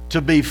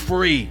to be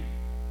free,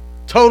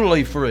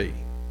 totally free.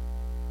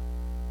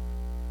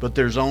 But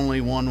there's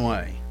only one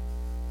way,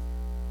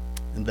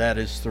 and that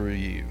is through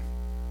you.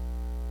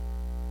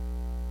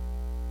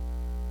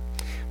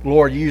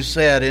 Lord, you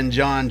said in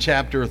John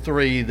chapter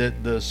 3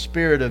 that the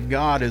Spirit of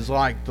God is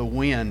like the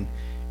wind.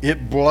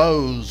 It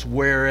blows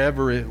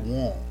wherever it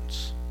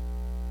wants.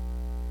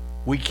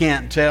 We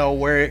can't tell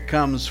where it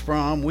comes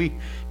from. We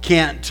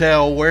can't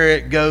tell where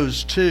it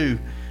goes to.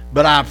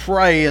 But I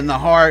pray in the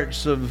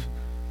hearts of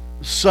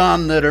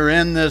some that are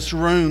in this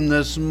room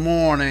this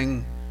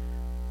morning,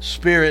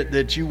 Spirit,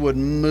 that you would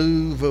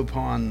move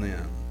upon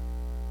them.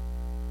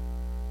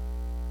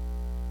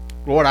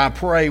 Lord, I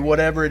pray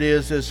whatever it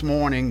is this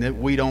morning that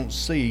we don't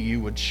see,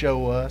 you would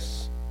show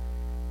us.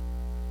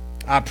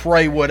 I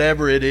pray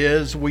whatever it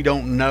is we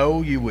don't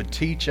know, you would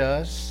teach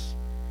us.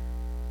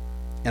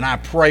 And I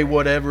pray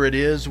whatever it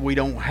is we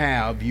don't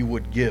have, you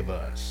would give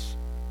us.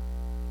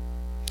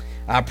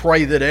 I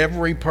pray that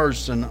every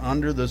person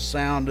under the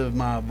sound of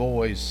my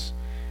voice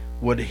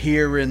would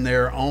hear in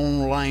their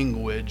own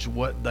language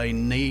what they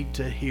need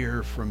to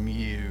hear from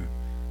you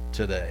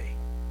today.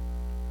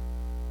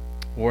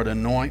 Lord,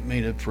 anoint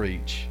me to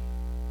preach.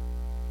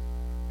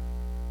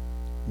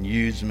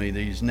 Use me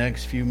these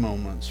next few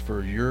moments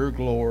for your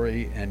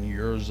glory and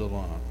yours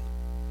alone.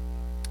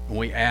 And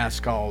we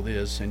ask all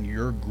this in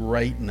your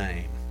great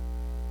name.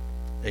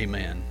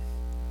 Amen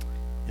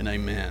and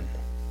amen.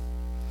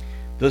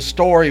 The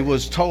story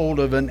was told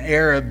of an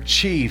Arab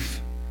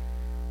chief,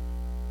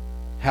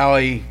 how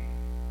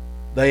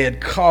they had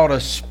caught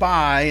a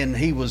spy and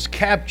he was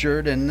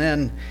captured, and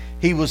then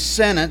he was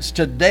sentenced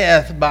to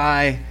death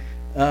by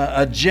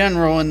a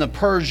general in the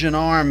Persian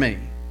army.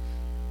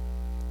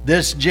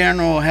 This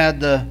general had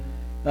the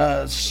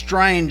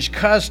strange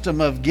custom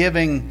of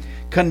giving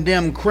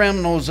condemned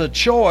criminals a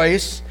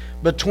choice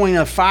between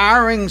a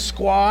firing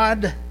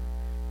squad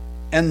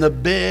and the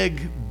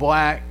big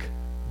black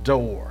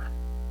door.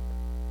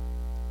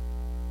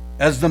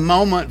 As the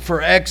moment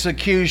for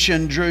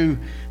execution drew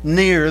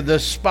near, the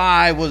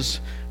spy was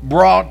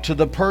brought to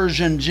the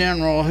Persian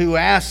general, who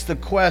asked the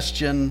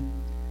question,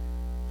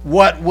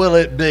 "What will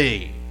it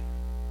be?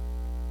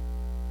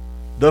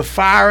 The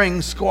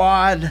firing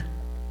squad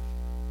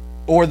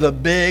or the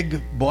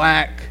big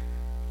black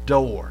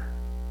door?"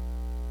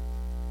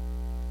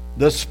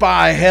 The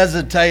spy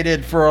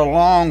hesitated for a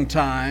long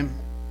time.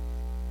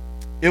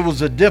 It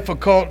was a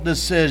difficult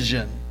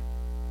decision.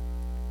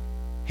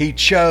 He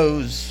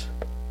chose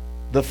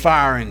the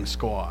firing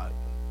squad.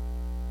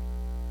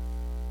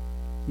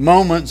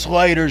 Moments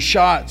later,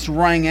 shots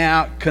rang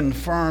out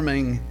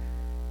confirming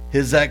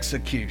his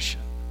execution.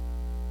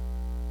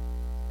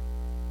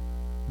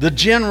 The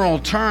general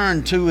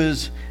turned to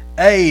his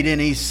aide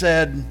and he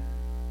said,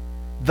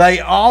 "They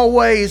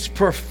always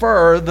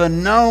prefer the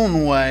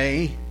known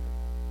way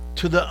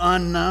to the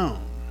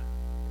unknown.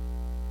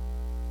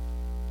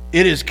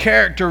 It is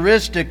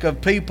characteristic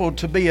of people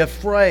to be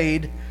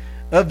afraid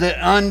of the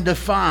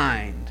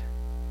undefined,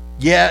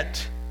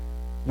 yet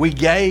we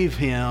gave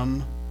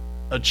him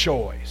a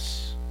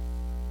choice."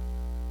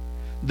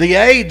 The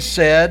aide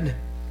said,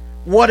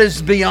 "What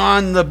is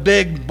beyond the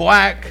big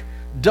black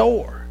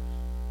door?"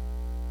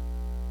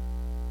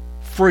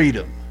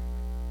 "Freedom,"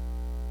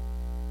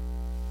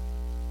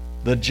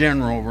 the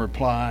general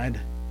replied,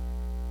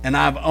 "and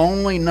I've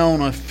only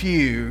known a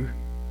few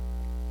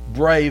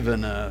brave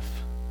enough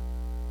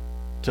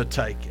to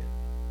take it."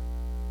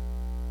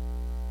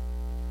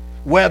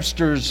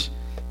 Webster's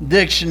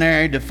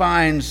dictionary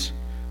defines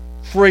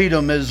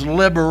freedom as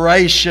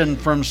liberation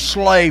from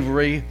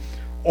slavery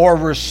or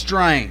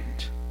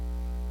restraint,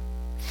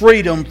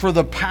 freedom for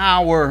the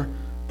power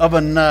of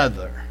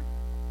another.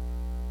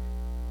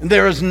 And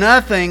there is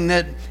nothing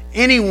that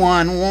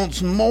anyone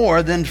wants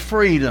more than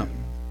freedom.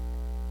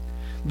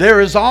 There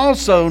is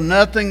also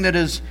nothing that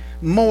is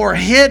more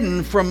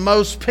hidden from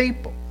most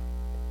people.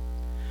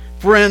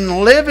 For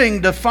in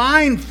living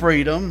defined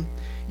freedom,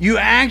 you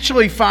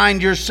actually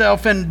find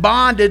yourself in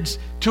bondage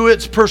to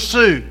its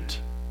pursuit,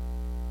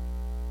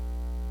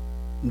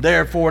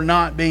 therefore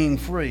not being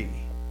free.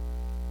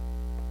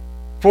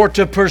 For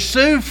to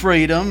pursue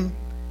freedom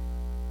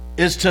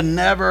is to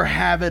never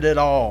have it at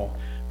all.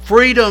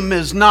 Freedom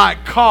is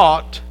not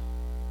caught.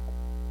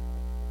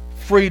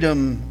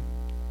 Freedom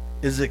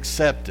is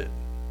accepted.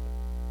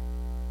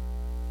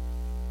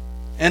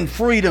 And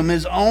freedom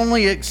is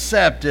only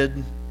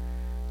accepted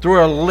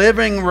through a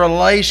living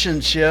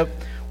relationship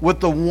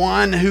with the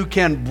one who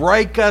can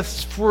break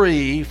us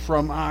free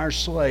from our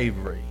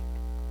slavery,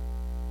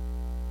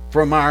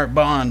 from our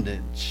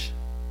bondage,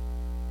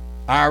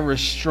 our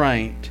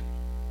restraint,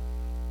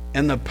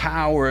 and the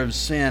power of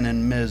sin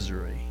and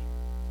misery.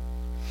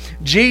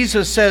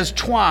 Jesus says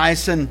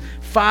twice in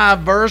 5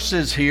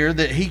 verses here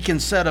that he can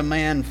set a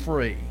man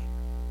free.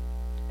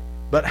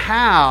 But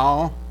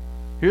how,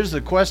 here's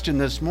the question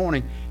this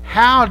morning,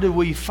 how do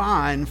we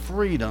find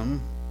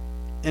freedom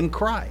in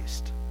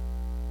Christ?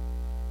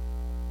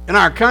 In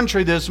our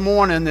country this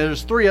morning,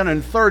 there's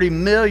 330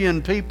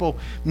 million people,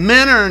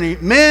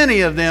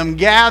 many of them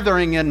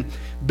gathering in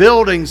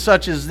buildings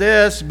such as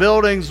this,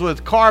 buildings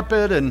with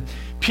carpet and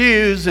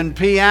pews and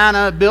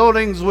piano,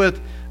 buildings with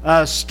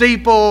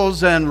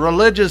steeples and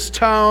religious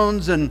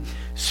tones and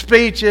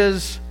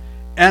speeches.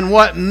 And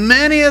what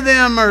many of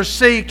them are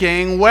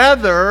seeking,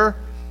 whether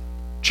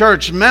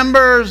church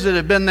members that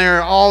have been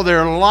there all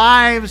their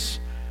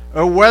lives,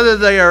 or whether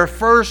they are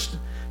first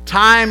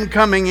time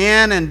coming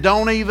in and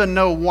don't even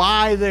know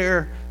why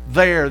they're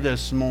there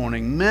this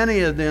morning,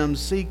 many of them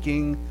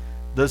seeking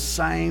the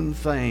same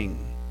thing: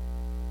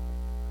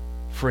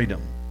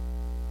 freedom.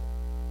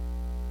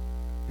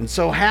 And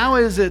so how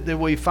is it that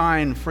we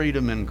find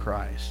freedom in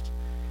Christ?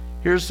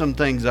 Here's some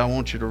things I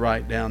want you to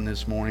write down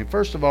this morning.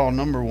 First of all,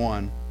 number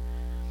one,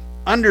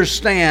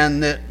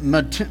 understand that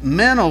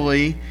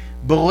mentally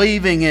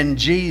believing in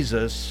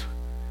Jesus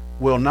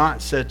will not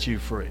set you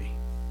free.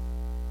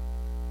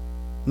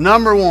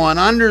 Number one,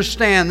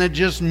 understand that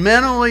just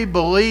mentally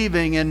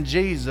believing in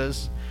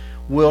Jesus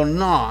will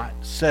not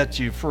set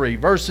you free.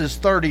 Verses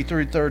 30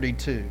 through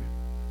 32.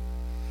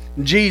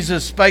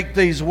 Jesus spake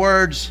these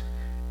words.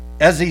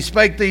 As he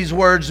spake these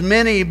words,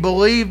 many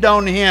believed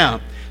on him.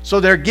 So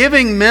they're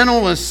giving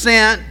mental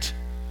assent.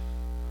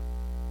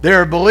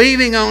 They're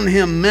believing on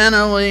him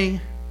mentally.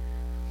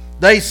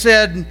 Then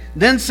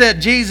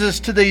said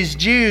Jesus to these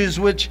Jews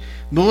which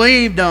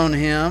believed on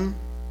him,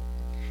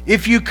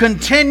 if you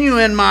continue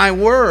in my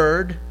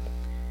word,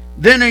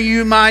 then are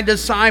you my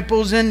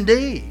disciples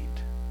indeed.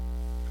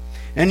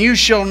 And you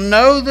shall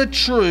know the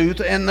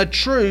truth, and the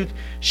truth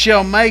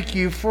shall make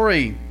you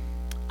free.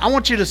 I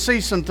want you to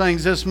see some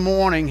things this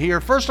morning here.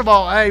 First of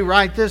all,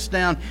 write this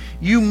down.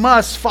 You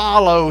must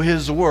follow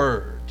his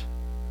word.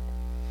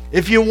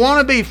 If you want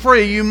to be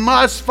free, you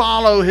must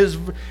follow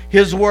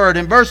his word.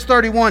 In verse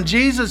 31,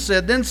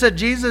 Then said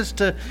Jesus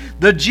to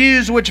the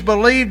Jews which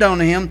believed on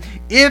him,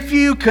 if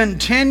you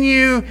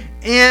continue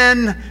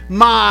in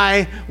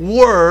my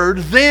word,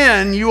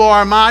 then you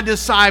are my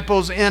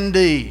disciples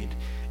indeed.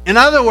 In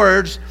other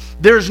words,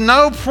 there's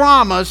no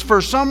promise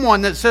for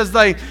someone that says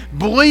they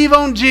believe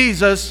on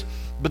Jesus,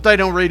 but they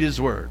don't read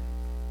his word.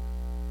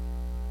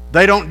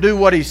 They don't do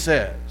what he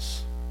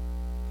says.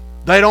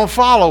 They don't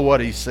follow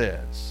what he says.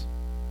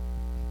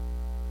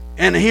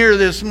 And here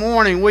this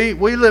morning, we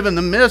live in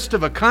the midst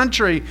of a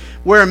country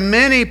where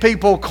many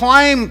people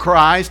claim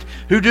Christ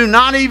who do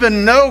not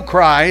even know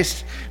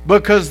Christ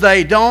because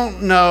they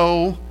don't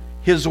know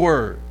his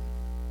word.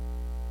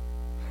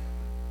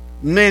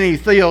 Many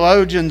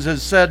theologians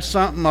have said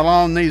something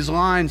along these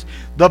lines.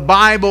 The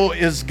Bible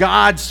is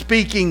God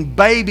speaking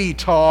baby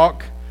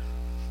talk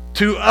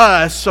to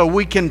us so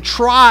we can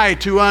try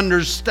to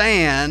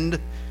understand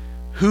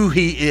who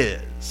he is.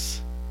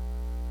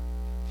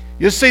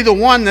 You see, the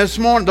one this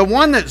morning, the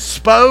one that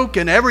spoke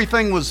and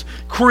everything was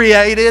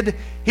created,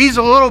 he's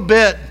a little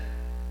bit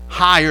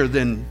higher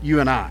than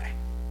you and I.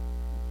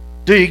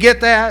 Do you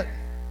get that?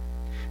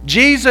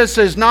 Jesus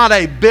is not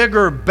a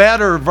bigger,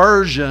 better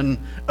version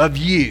of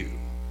you.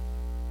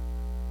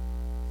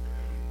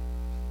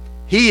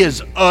 He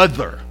is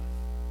other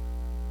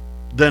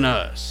than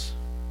us.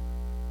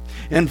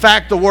 In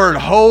fact, the word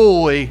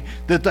holy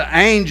that the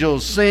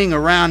angels sing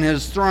around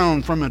his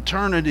throne from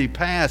eternity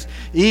past,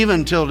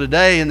 even till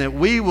today, and that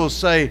we will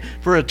say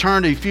for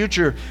eternity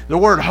future, the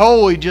word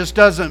holy just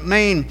doesn't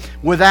mean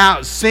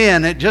without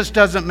sin. It just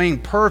doesn't mean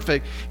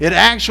perfect. It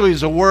actually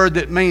is a word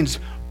that means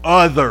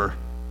other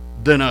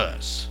than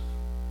us.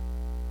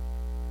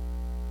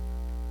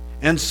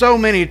 And so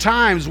many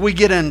times we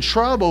get in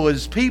trouble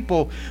as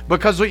people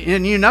because we're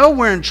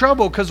in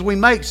trouble because we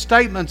make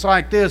statements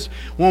like this.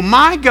 Well,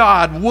 my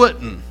God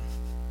wouldn't.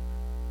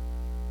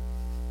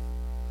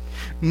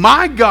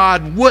 My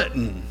God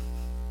wouldn't.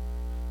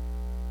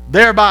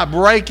 Thereby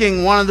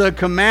breaking one of the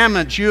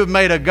commandments, you have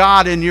made a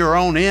God in your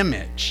own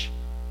image.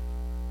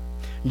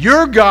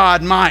 Your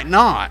God might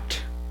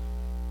not.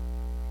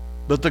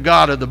 But the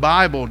God of the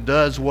Bible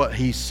does what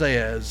he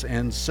says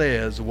and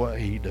says what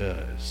he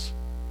does.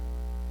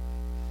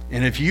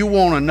 And if you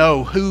want to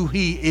know who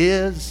he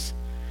is,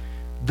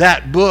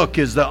 that book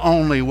is the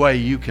only way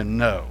you can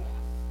know.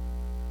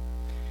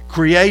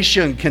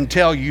 Creation can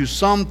tell you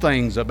some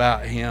things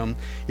about him.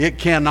 It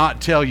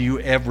cannot tell you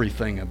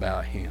everything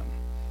about him.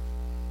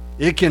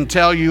 It can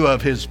tell you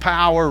of his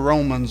power,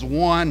 Romans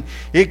 1.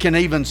 It can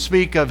even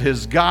speak of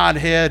his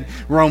Godhead,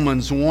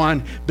 Romans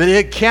 1. But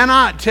it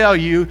cannot tell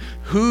you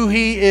who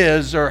he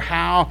is or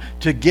how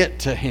to get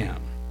to him.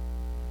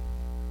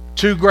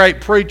 Two great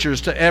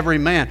preachers to every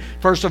man.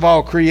 First of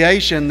all,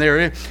 creation.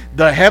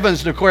 The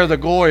heavens declare the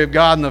glory of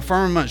God, and the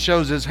firmament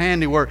shows his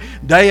handiwork.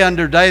 Day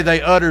under day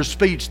they utter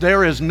speech.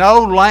 There is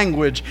no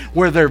language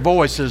where their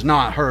voice is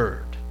not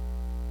heard.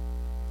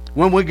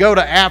 When we go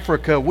to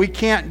Africa, we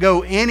can't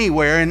go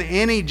anywhere in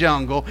any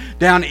jungle,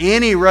 down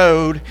any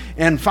road,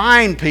 and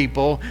find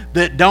people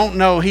that don't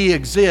know he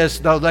exists,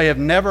 though they have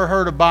never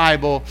heard a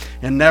Bible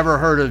and never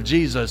heard of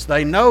Jesus.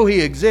 They know he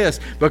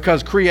exists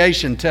because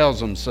creation tells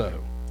them so.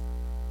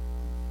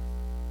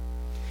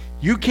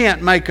 You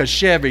can't make a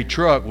Chevy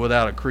truck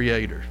without a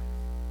creator.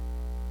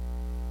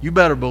 You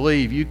better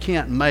believe you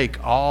can't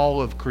make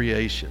all of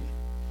creation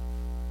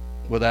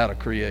without a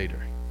creator.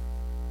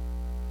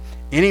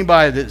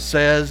 Anybody that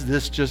says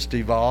this just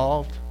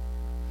evolved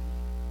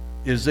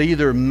is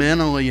either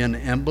mentally an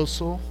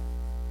imbecile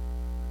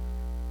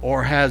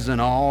or has an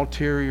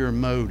ulterior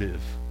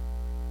motive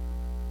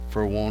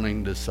for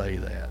wanting to say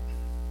that.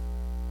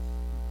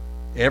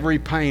 Every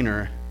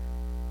painting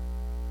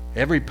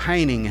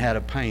had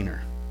a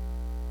painter.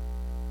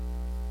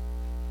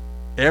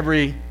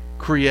 Every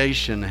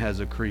creation has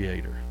a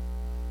creator.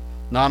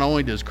 Not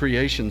only does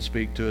creation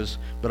speak to us,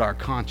 but our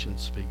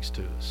conscience speaks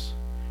to us.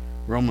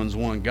 Romans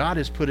 1, God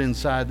has put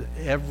inside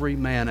every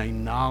man a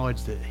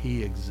knowledge that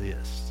he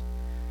exists.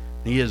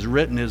 He has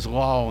written his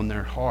law in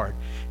their heart.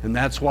 And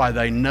that's why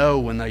they know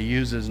when they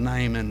use his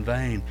name in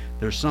vain,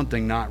 there's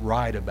something not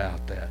right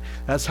about that.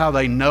 That's how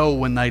they know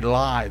when they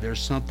lie,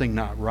 there's something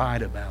not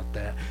right about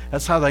that.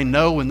 That's how they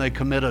know when they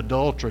commit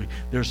adultery,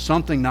 there's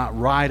something not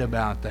right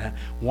about that.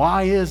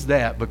 Why is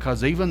that?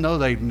 Because even though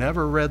they've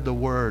never read the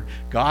Word,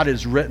 God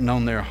has written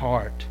on their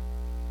heart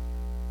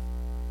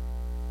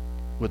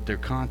with their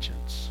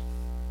conscience.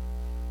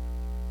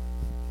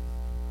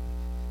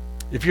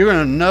 If you're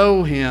going to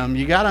know him,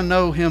 you got to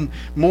know him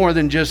more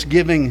than just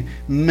giving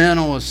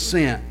mental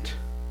assent.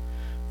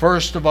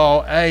 First of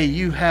all,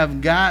 you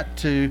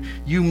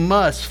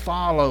must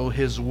follow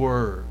his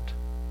word.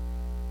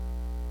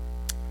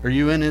 Are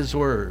you in his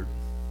word?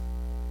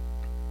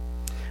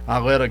 I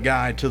led a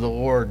guy to the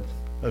Lord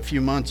a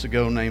few months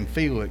ago named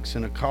Felix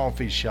in a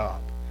coffee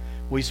shop.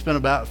 We spent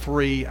about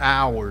 3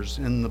 hours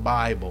in the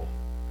Bible.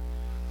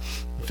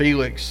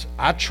 Felix,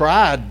 I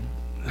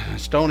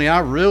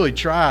really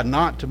tried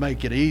not to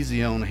make it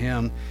easy on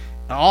him,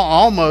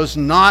 almost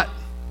not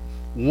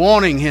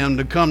wanting him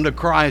to come to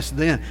Christ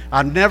then.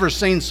 I've never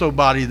seen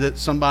somebody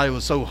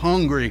was so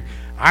hungry,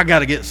 I got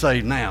to get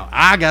saved now.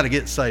 I got to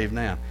get saved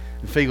now.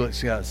 And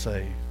Felix got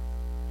saved.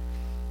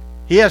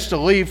 He has to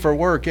leave for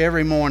work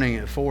every morning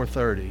at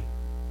 4:30.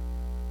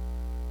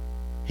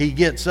 He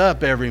gets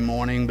up every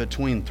morning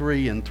between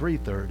 3 and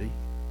 3:30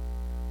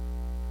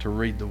 to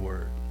read the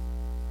Word,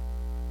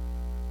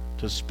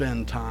 to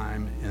spend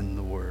time in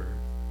the Word.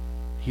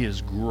 He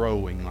is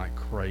growing like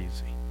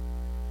crazy.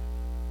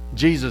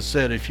 Jesus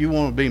said, if you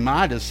want to be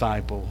my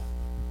disciple,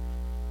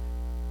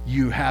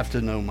 you have to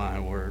know my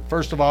Word.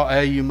 First of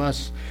all, you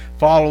must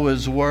follow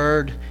his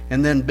Word.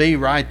 And then B,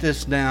 write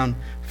this down.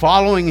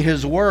 Following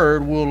his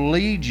Word will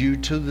lead you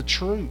to the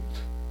truth.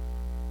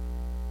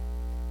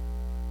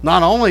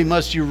 Not only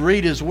must you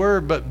read his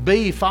word, but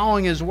B,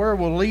 following his word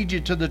will lead you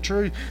to the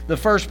truth. The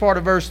first part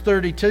of verse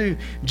 32,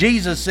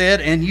 Jesus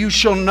said, and you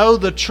shall know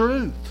the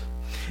truth.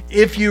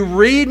 If you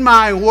read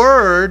my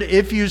word,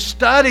 if you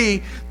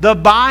study the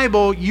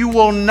Bible, you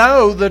will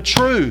know the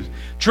truth.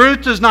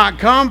 Truth does not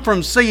come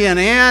from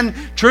CNN.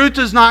 Truth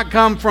does not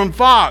come from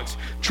Fox.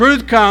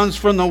 Truth comes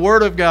from the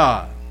Word of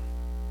God.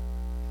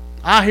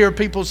 I hear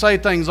people say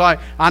things like,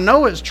 I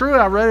know it's true,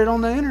 I read it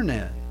on the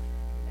internet.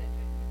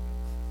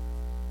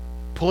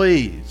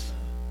 Please.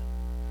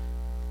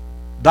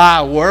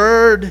 Thy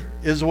word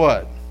is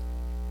what?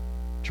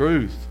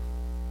 Truth.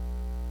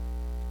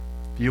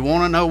 If you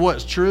want to know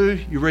what's true,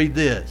 you read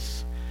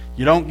this.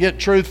 You don't get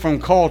truth from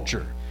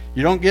culture.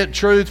 You don't get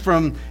truth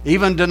from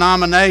even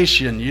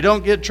denomination. You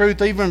don't get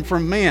truth even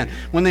from men.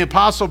 When the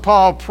Apostle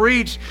Paul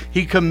preached,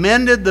 he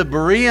commended the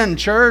Berean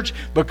church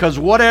because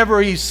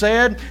whatever he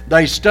said,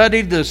 they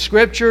studied the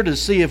Scripture to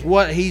see if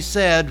what he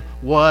said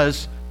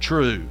was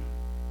true.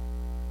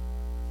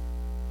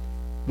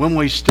 When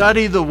we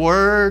study the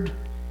Word,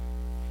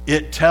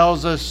 it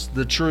tells us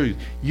the truth.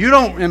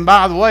 And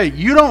by the way,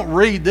 you don't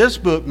read this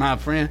book, my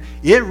friend.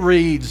 It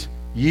reads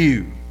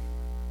you.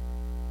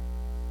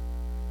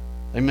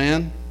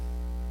 Amen?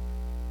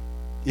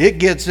 It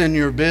gets in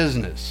your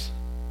business,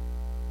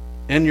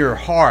 in your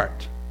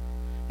heart.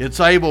 It's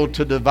able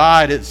to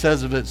divide, it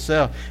says of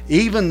itself,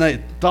 even the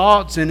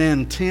thoughts and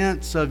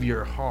intents of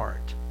your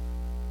heart.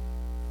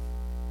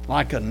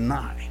 Like a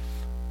knife,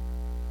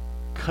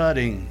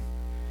 cutting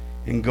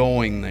and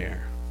going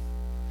there.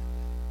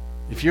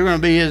 If you're going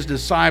to be his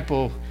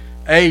disciple,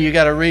 A, you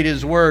got to read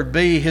his word.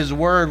 B, his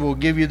word will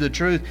give you the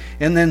truth.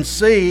 And then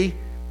C,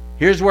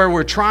 here's where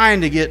we're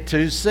trying to get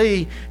to.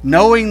 C,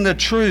 knowing the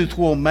truth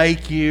will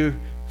make you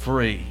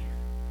free.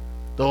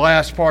 The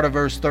last part of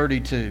verse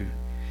 32.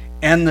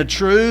 And the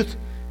truth,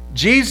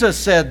 Jesus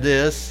said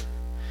this.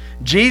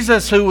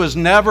 Jesus, who was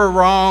never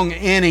wrong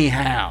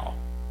anyhow,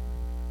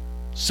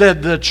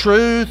 said the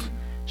truth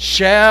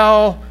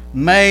shall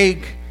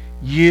make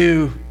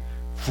you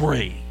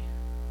free.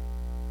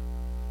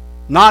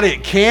 Not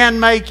it can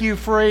make you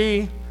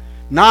free.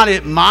 Not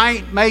it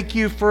might make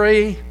you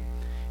free.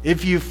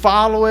 If you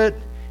follow it,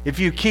 if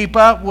you keep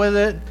up with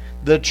it,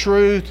 the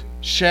truth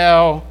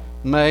shall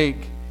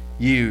make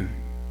you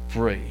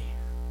free.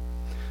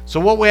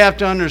 So what we have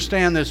to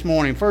understand this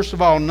morning, first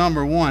of all,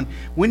 number one,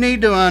 we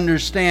need to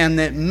understand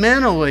that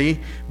mentally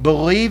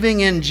believing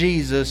in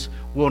Jesus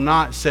will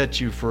not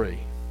set you free.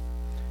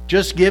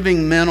 Just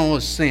giving mental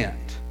assent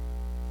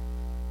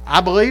I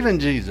believe in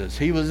Jesus.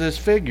 He was this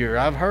figure.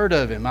 I've heard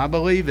of him. I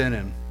believe in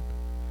him.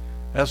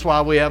 That's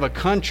why we have a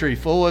country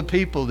full of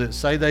people that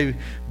say they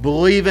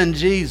believe in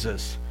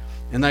Jesus.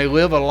 And they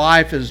live a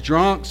life as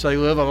drunks. They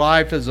live a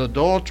life as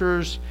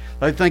adulterers.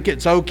 They think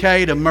it's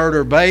okay to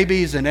murder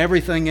babies and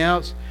everything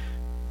else.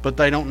 But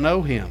they don't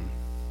know him.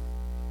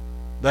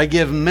 They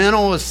give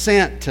mental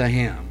assent to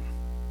him.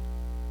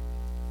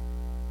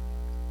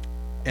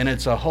 And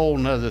it's a whole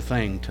nother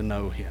thing to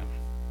know him.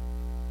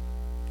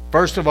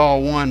 First of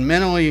all, one,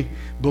 mentally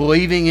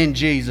believing in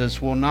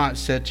Jesus will not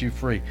set you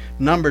free.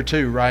 Number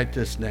two, write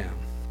this down.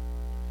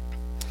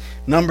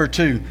 Number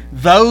two,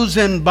 those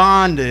in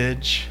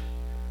bondage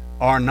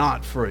are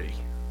not free.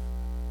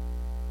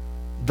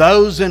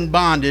 Those in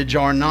bondage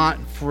are not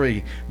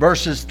free.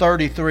 Verses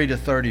 33 to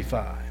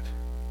 35.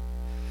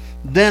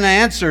 Then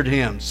answered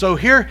him. So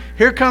here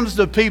comes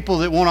the people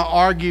that want to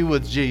argue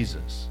with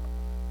Jesus.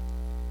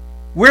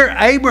 We're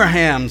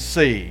Abraham's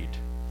seed.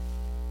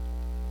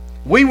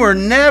 We were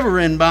never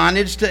in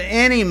bondage to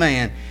any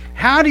man.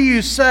 How do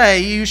you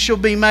say you shall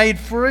be made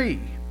free?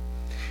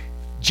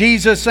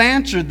 Jesus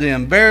answered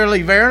them,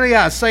 Verily, verily,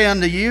 I say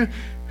unto you,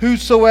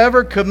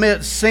 whosoever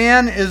commits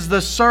sin is the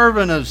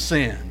servant of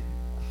sin.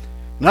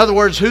 In other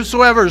words,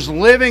 whosoever is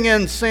living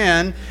in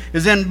sin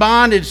is in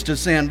bondage to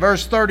sin.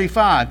 Verse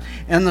 35,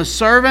 and the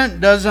servant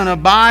doesn't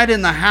abide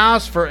in the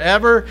house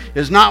forever,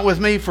 is not with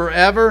me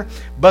forever,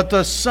 but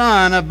the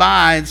Son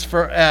abides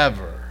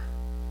forever.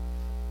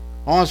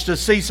 I want us to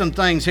see some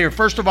things here.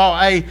 First of all,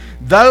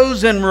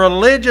 those in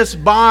religious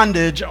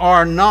bondage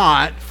are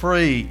not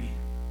free.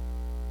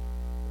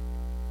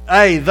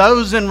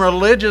 Those in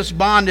religious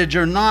bondage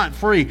are not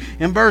free.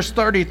 In verse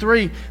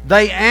 33,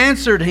 they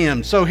answered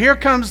him. So here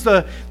comes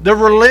the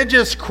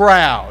religious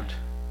crowd.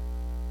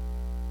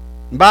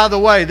 And by the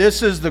way,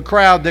 this is the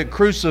crowd that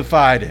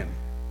crucified him.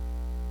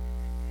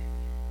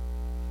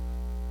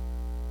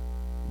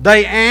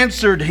 They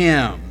answered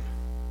him,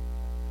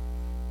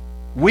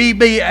 We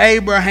be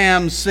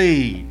Abraham's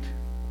seed.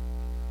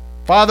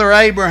 Father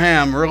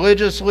Abraham,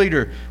 religious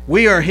leader,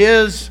 we are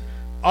his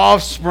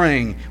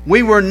offspring.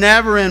 We were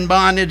never in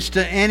bondage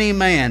to any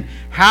man.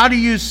 How do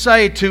you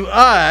say to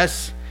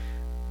us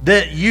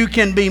that you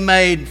can be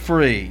made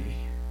free?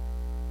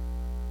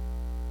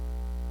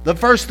 The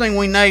first thing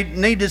we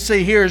need to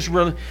see here is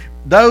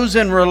those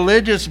in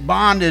religious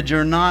bondage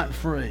are not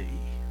free.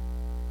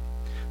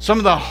 Some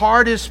of the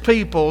hardest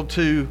people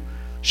to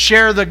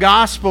share the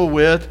gospel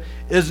with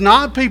is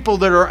not people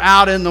that are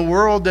out in the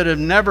world that have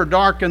never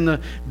darkened the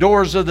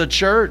doors of the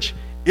church.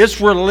 It's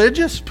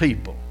religious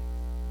people.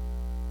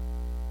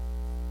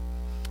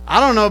 I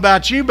don't know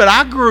about you, but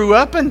I grew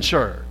up in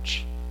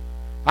church.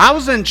 I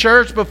was in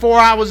church before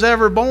I was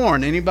ever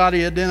born.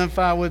 Anybody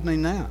identify with me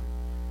now?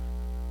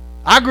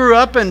 I grew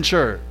up in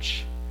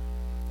church.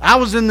 I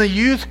was in the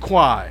youth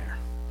choir.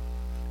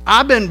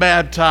 I've been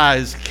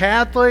baptized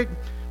Catholic,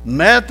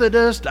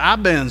 Methodist.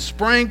 I've been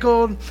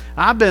sprinkled.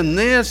 I've been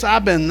this.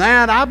 I've been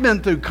that. I've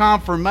been through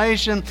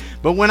confirmation.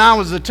 But when I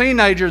was a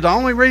teenager, the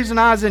only reason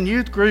I was in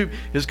youth group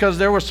is because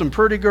there were some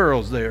pretty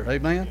girls there.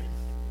 Amen?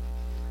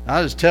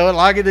 I just tell it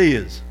like it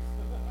is.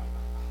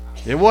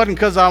 It wasn't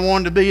because I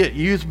wanted to be at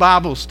youth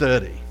Bible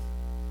study.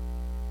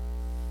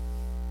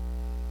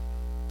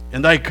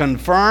 And they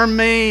confirmed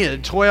me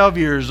at 12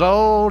 years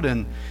old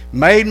and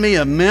made me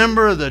a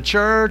member of the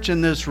church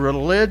in this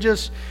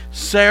religious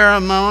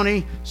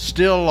ceremony.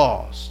 Still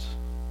lost.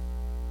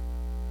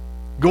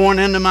 Going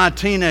into my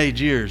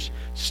teenage years,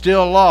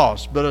 still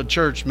lost, but a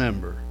church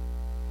member.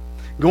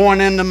 Going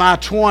into my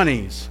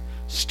 20s,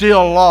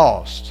 still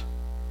lost,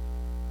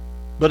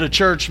 but a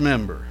church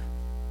member.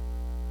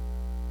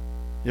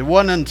 It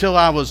wasn't until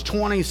I was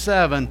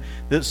 27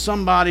 that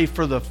somebody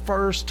for the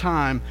first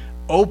time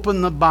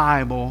opened the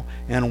Bible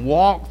and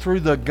walked through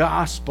the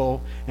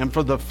gospel, and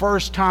for the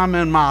first time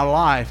in my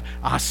life,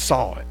 I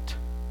saw it.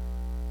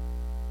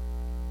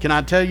 Can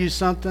I tell you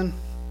something?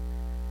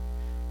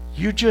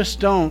 You just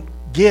don't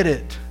get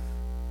it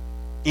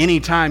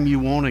anytime you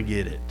want to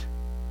get it.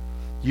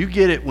 You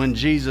get it when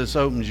Jesus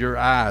opens your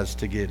eyes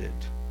to get it,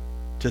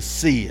 to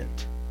see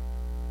it.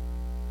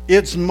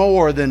 It's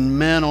more than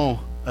mental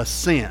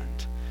assent.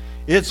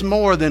 It's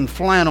more than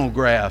flannel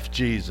graph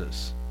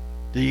Jesus.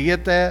 Do you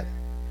get that?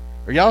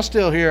 Are y'all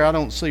still here? I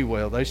don't see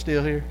well. They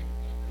still here?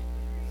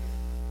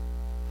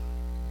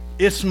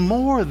 It's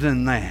more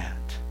than that.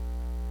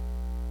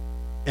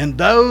 And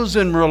those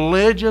in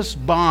religious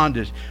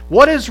bondage.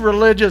 What is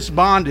religious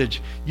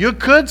bondage? You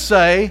could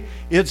say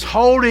it's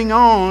holding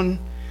on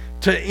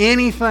to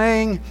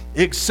anything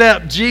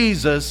except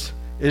Jesus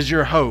is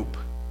your hope.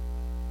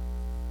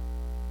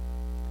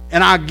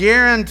 And I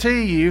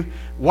guarantee you, a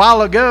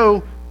while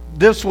ago,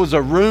 this was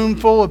a room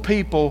full of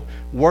people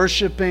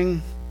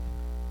worshiping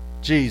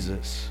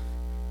Jesus.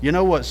 You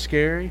know what's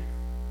scary?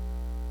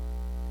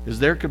 Is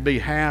there could be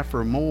half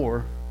or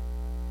more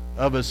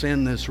of us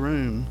in this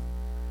room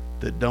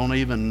that don't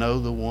even know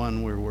the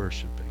one we're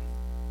worshiping.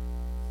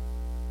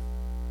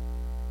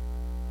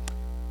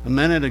 A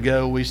minute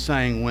ago, we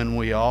sang, when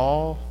we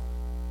all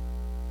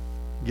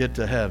get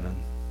to heaven,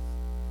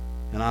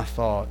 And I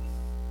thought,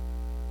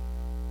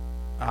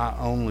 I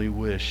only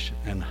wish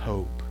and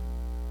hope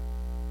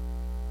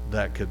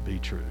that could be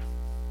true.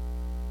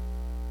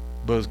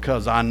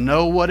 Because I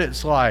know what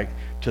it's like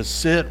to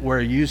sit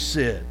where you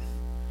sit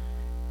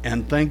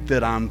and think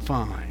that I'm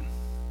fine,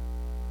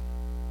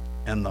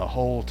 and the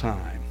whole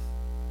time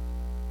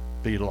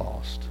be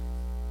lost.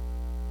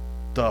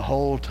 The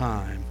whole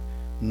time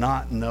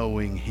not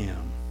knowing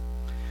Him.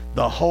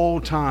 The whole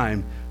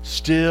time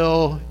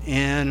still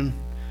in,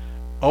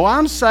 oh,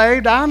 I'm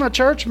saved, I'm a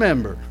church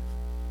member.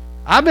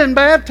 I've been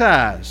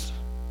baptized.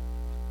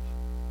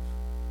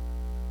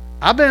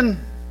 I've been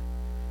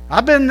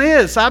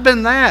this, I've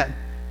been that.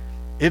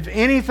 If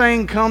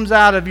anything comes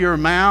out of your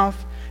mouth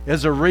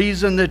as a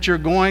reason that you're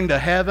going to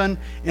heaven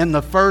in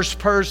the first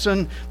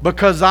person,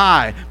 because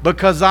I,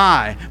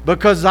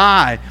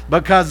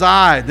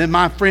 then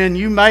my friend,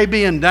 you may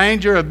be in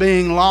danger of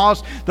being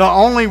lost. The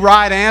only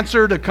right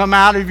answer to come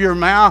out of your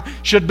mouth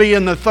should be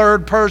in the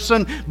third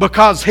person,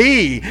 because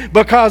he.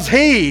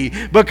 It's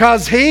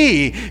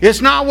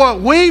not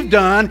what we've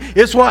done,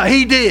 it's what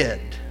He did.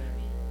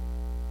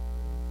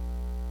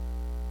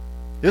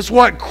 It's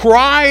what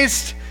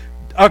Christ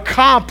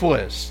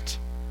accomplished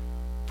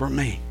for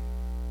me.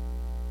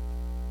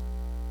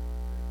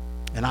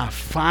 And I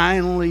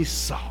finally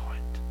saw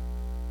it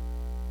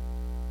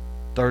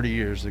 30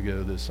 years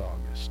ago this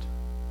August.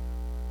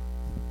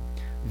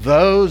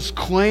 Those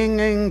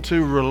clinging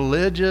to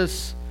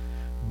religious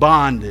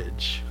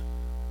bondage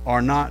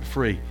are not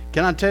free.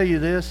 Can I tell you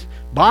this?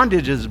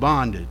 Bondage is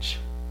bondage.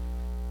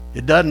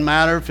 It doesn't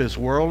matter if it's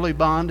worldly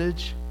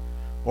bondage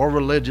or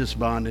religious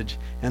bondage.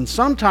 And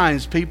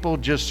sometimes people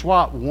just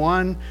swap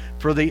one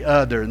for the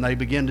other, and they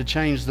begin to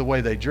change the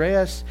way they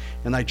dress,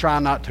 and they try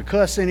not to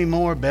cuss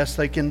anymore, best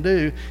they can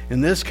do,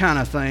 and this kind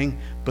of thing,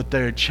 but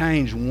they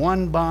change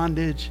one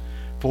bondage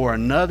for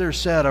another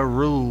set of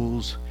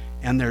rules,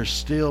 and they're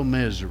still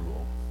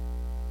miserable.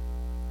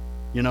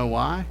 You know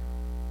why?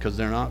 Because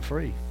they're not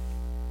free.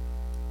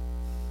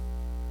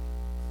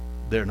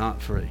 They're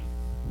not free.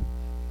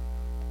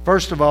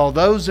 First of all,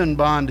 those in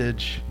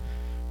bondage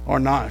are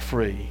not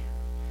free.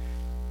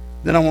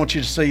 Then I want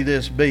you to see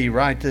this B.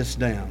 Write this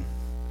down.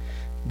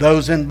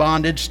 Those in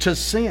bondage to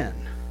sin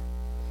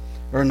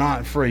are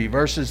not free.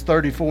 Verses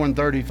 34 and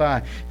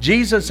 35.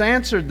 Jesus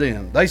answered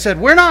them. They said,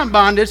 we're not in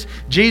bondage.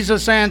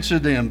 Jesus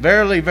answered them,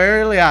 verily,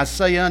 verily, I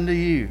say unto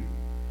you,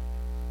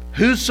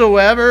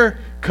 whosoever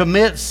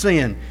commits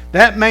sin.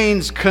 That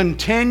means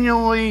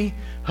continually,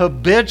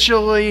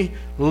 habitually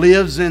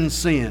lives in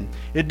sin.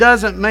 It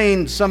doesn't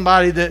mean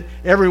somebody that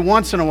every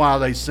once in a while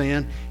they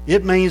sin.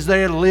 It means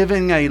they're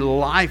living a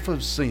life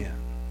of sin.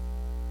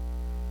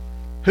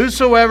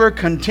 Whosoever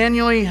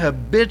continually,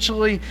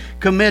 habitually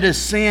committeth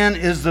sin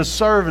is the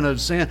servant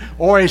of sin,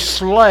 or a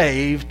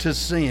slave to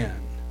sin.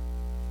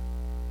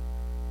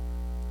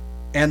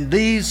 And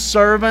these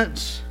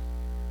servants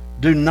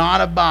do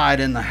not abide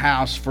in the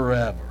house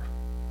forever.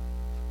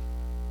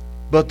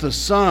 But the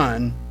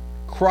Son,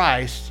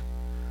 Christ,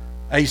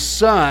 a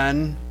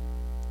Son,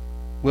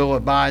 will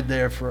abide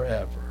there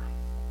forever.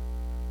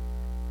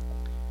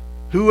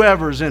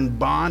 Whoever's in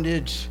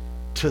bondage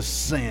to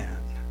sin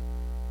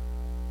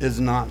is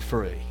not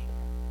free.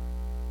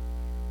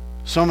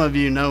 Some of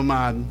you know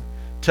my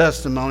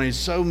testimony,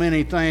 so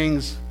many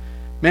things.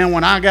 Man,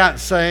 when I got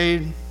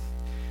saved,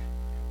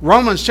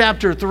 Romans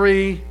chapter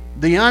 3,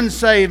 the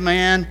unsaved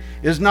man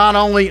is not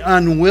only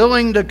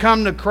unwilling to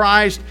come to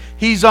Christ,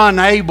 he's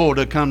unable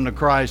to come to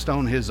Christ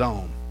on his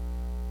own.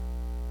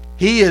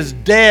 He is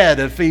dead,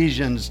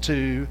 Ephesians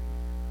 2,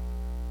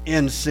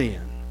 in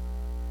sin.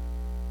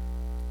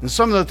 And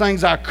some of the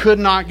things I could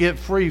not get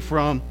free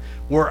from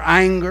were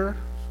anger.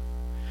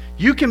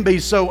 You can be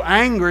so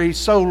angry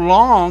so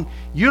long,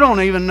 you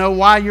don't even know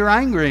why you're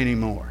angry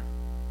anymore.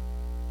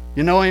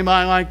 You know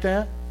anybody like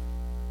that?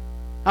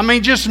 I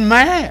mean, just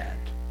mad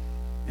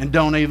and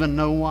don't even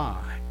know why.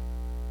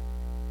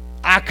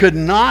 I could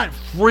not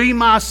free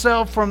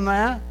myself from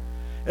that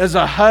as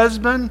a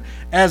husband,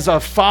 as a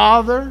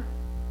father,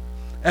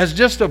 as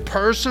just a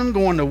person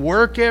going to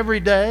work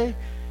every day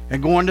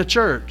and going to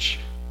church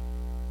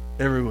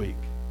every week.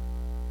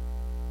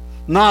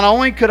 Not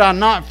only could I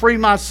not free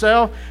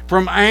myself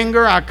from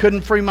anger, I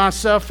couldn't free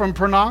myself from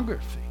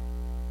pornography.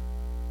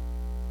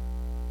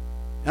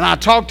 And I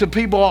talk to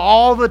people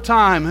all the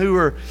time who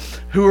are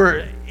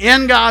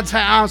in God's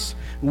house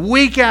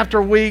week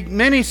after week,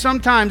 many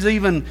sometimes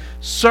even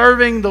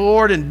serving the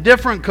Lord in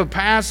different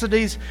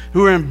capacities,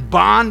 who are in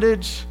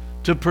bondage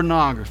to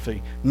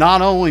pornography.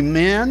 Not only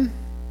men,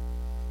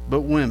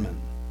 but women.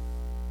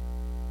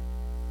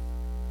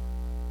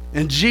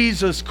 And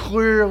Jesus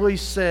clearly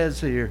says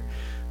here,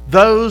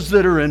 those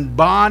that are in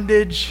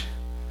bondage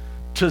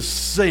to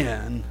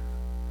sin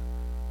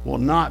will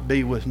not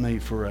be with me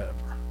forever.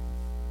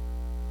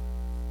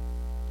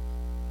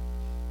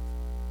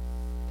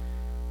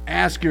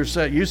 Ask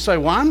yourself, you say,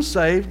 well, I'm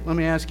saved. Let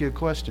me ask you a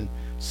question.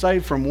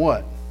 Saved from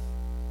what?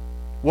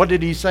 What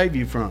did He save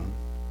you from?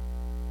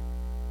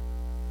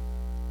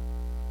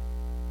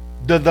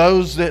 Do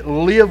those that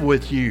live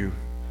with you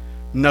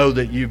know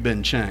that you've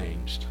been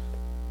changed?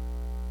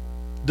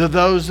 Do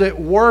those that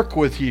work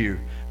with you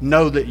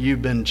know that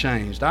you've been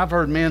changed? I've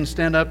heard men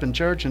stand up in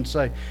church and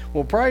say,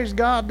 well, praise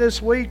God,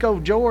 this week, oh,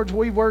 George,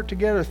 we worked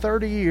together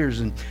 30 years,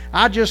 and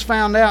I just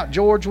found out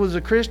George was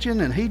a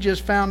Christian, and he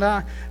just found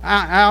out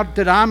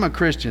that I'm a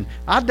Christian.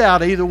 I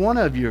doubt either one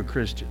of you are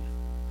Christian.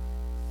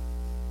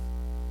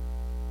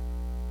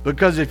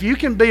 Because if you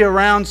can be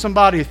around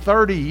somebody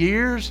 30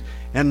 years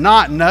and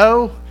not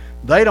know,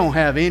 they don't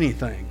have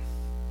anything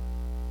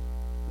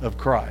of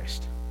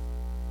Christ.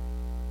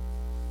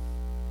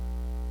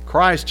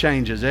 Christ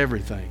changes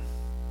everything.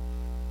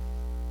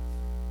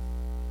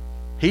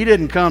 He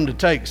didn't come to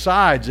take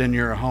sides in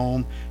your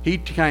home. He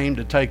came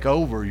to take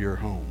over your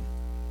home.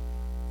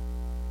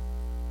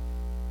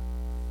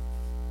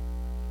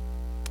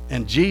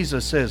 And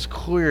Jesus says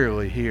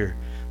clearly here,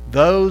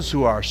 those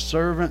who are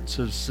servants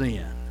of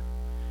sin,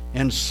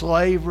 in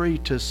slavery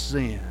to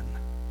sin,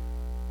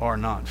 are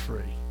not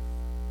free.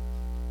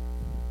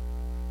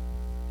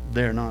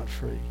 They're not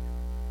free.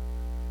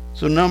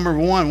 So number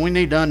one, we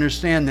need to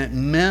understand that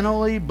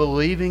mentally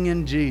believing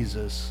in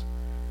Jesus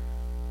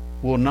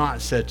will not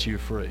set you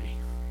free.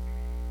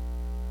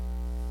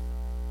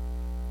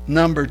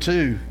 Number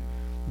two,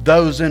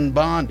 those in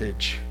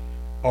bondage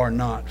are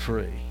not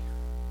free.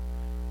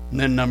 And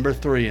then number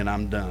three, and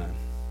I'm done,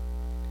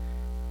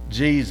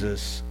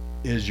 Jesus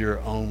is your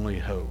only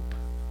hope.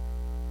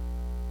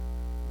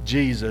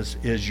 Jesus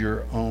is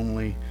your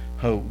only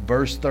hope.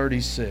 Verse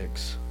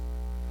 36,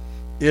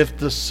 if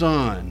the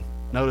Son,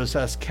 notice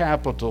that's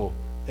capital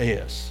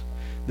S.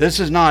 This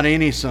is not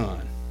any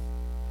son.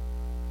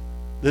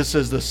 This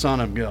is the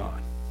Son of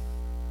God,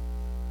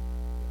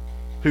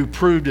 who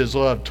proved his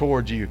love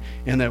towards you,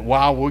 in that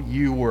while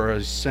you were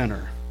a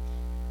sinner,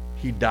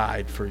 he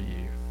died for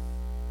you.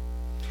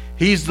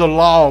 He's the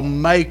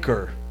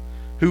lawmaker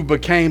who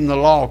became the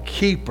law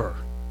keeper,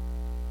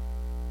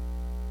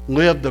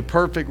 lived the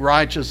perfect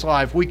righteous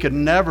life we could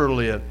never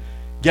live,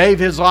 gave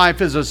his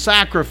life as a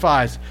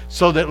sacrifice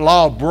so that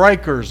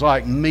lawbreakers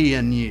like me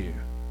and you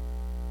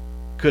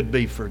could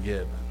be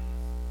forgiven.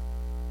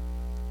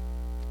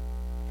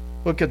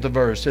 Look at the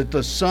verse. If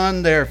the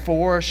Son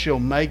therefore shall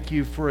make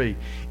you free.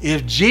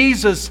 If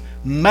Jesus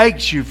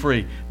makes you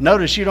free,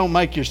 notice you don't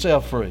make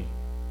yourself free.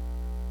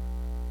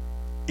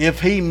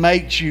 If he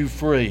makes you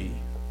free,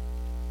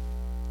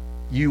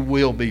 you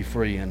will be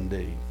free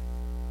indeed.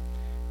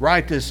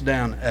 Write this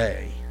down,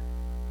 A.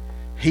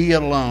 He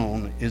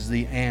alone is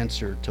the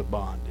answer to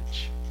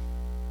bondage.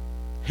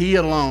 He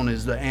alone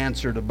is the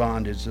answer to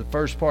bondage. The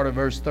first part of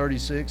verse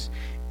 36,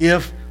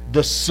 if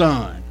the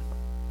Son,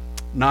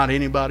 not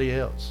anybody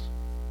else,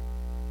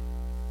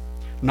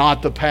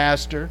 not the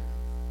pastor,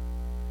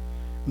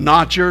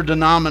 not your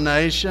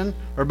denomination,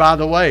 or by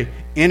the way,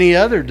 any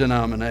other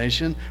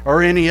denomination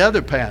or any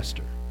other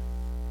pastor,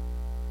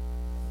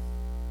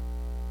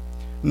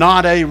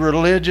 not a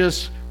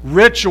religious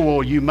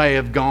ritual you may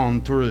have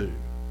gone through.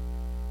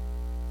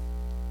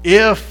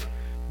 If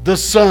the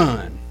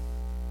Son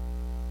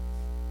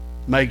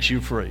makes you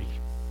free.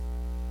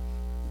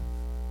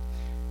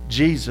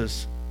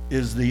 Jesus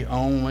is the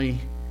only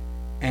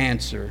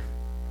answer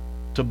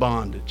to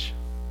bondage.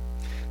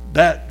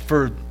 That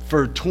for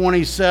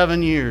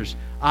 27 years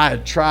I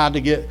had tried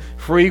to get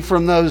free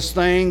from those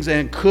things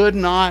and could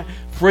not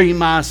free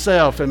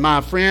myself. And my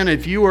friend,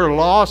 if you are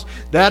lost,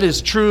 that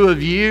is true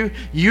of you.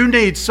 You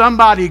need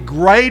somebody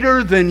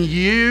greater than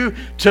you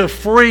to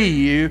free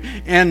you.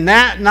 And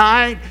that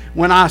night,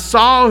 when I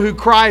saw who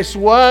Christ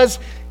was,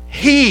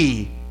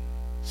 he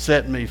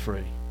set me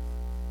free.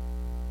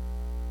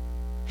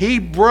 He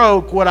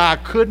broke what I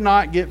could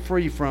not get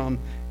free from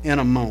in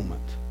a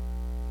moment.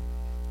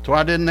 So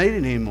I didn't need it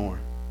anymore.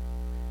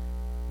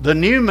 The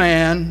new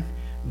man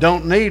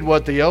don't need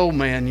what the old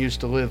man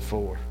used to live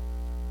for,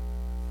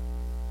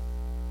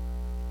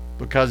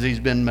 because he's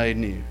been made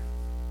new.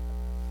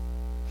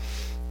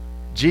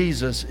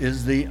 Jesus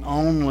is the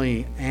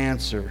only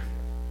answer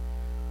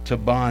to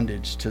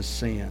bondage to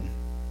sin.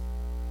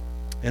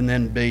 And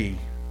then B,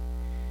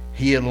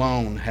 he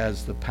alone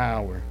has the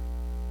power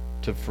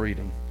to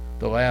freedom.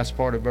 The last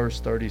part of verse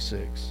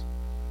 36,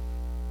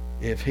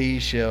 if he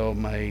shall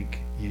make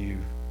you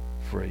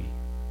free.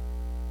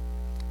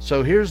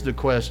 So here's the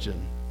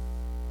question.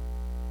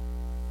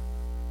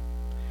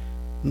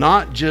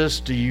 Not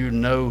just do you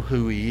know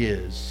who he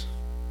is,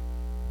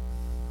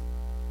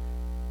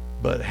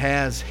 but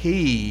has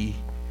he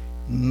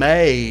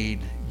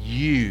made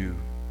you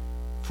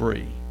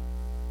free?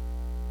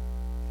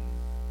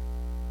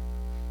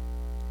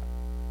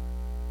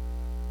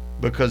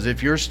 Because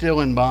if you're still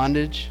in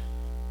bondage,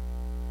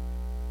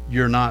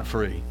 you're not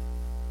free.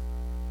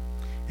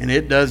 And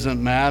it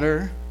doesn't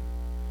matter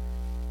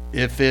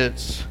if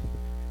it's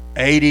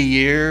 80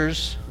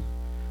 years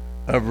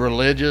of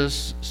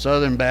religious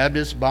Southern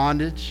Baptist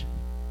bondage,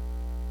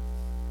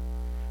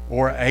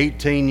 or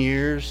 18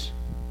 years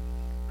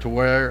to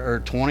where, or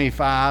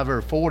 25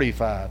 or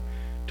 45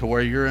 to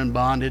where you're in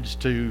bondage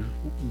to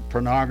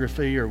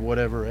pornography or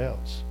whatever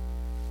else.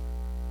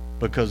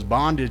 Because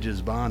bondage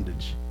is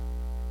bondage.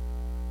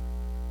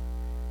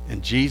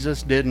 And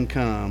Jesus didn't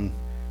come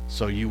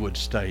so you would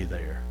stay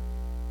there.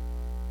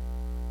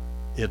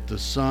 If the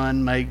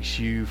Son makes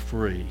you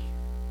free,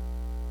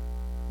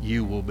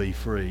 you will be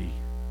free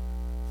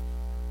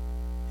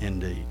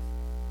indeed.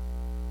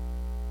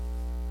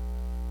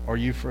 Are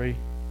you free?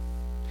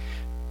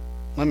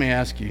 Let me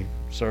ask you,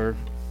 sir,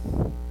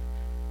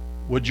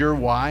 would your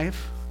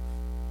wife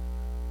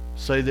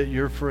say that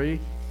you're free?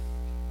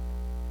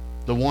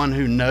 The one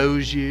who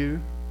knows you,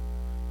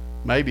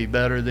 maybe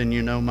better than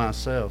you know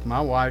myself.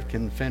 My wife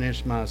can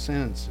finish my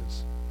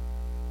sentences.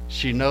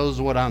 She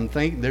knows what I'm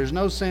thinking. There's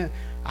no sense.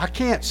 I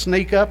can't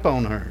sneak up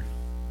on her.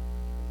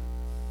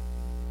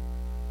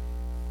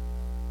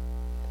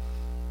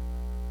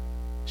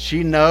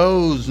 She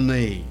knows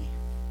me.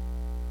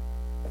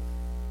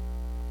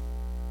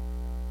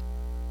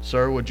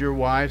 Sir, would your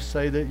wife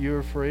say that you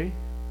are free?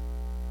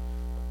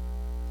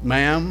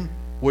 Ma'am,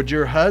 would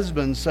your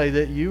husband say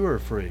that you are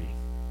free?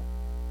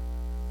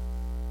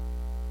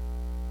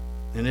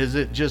 And is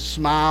it just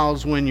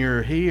smiles when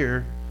you're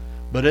here,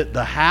 but at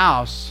the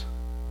house,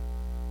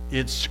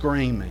 it's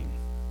screaming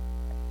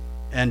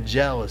and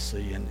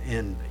jealousy and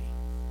envy?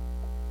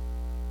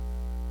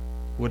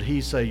 Would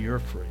he say you're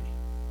free?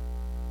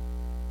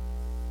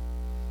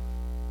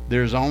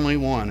 There's only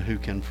one who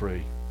can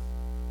free,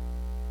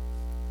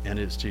 and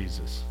it's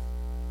Jesus.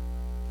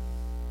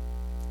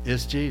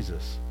 It's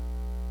Jesus.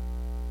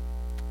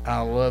 I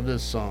love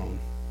this song.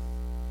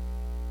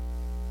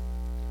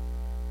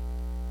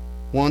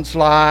 Once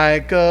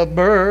like a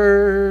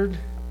bird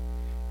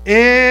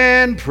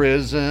in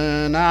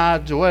prison I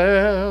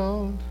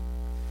dwelled,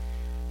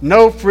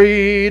 no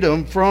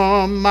freedom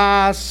from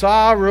my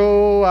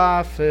sorrow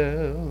I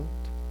felt.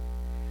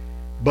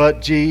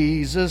 But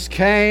Jesus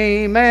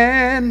came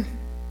and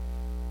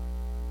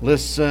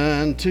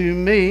listened to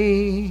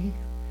me.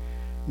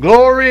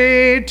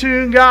 Glory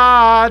to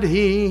God,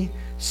 He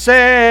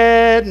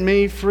set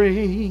me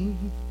free.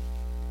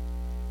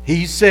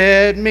 He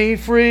set me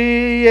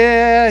free,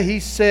 yeah,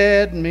 He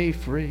set me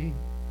free.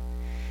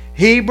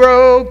 He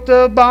broke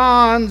the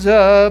bonds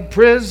of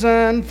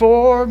prison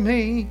for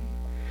me.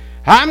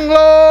 I'm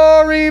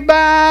glory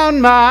bound,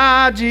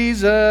 my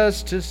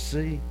Jesus to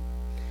see.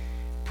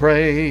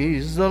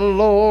 Praise the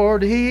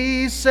Lord,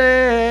 He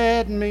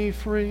set me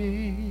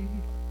free.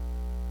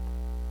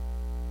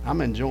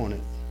 I'm enjoying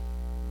it.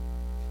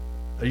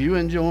 Are you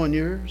enjoying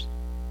yours?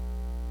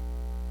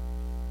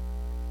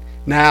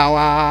 Now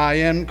I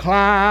am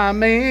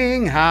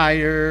climbing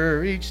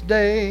higher each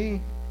day.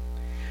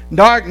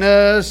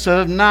 Darkness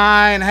of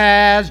night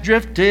has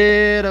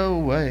drifted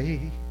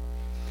away.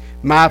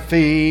 My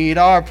feet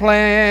are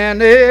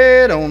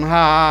planted on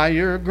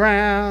higher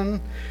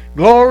ground.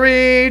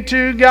 Glory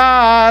to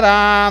God,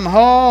 I'm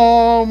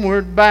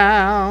homeward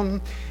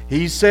bound.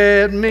 He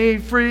set me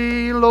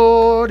free,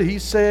 Lord, He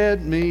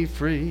set me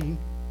free.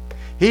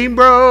 He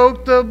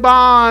broke the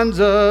bonds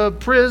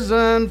of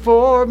prison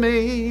for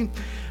me.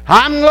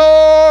 I'm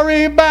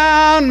glory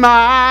bound,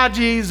 my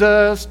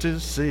Jesus to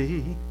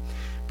see.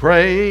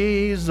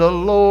 Praise the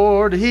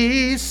Lord,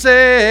 He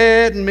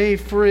set me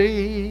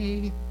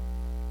free.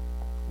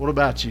 What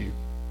about you?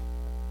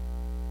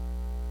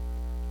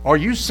 Are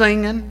you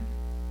singing?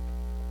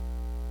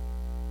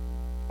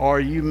 Or are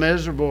you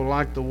miserable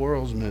like the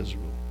world's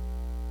miserable?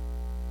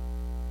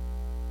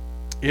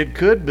 It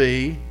could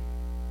be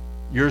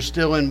you're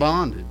still in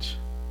bondage.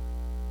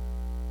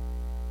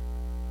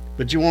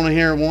 But you want to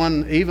hear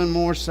one even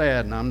more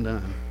sad, and I'm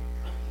done.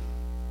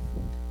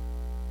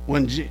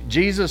 When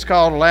Jesus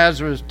called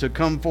Lazarus to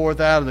come forth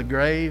out of the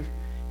grave,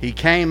 he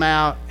came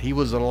out, he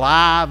was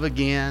alive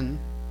again.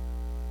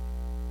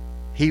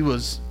 He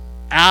was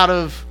out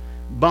of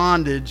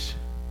bondage,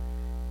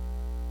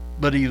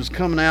 but he was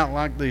coming out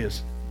like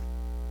this.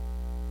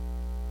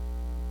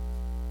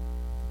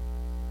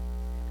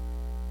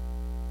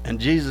 And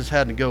Jesus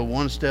had to go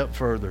one step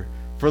further.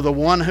 For the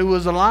one who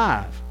was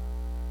alive,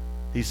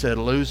 He said,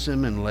 loose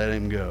him and let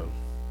him go.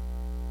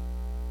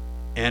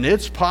 And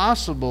it's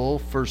possible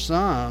for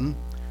some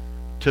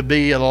to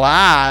be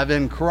alive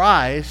in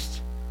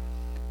Christ,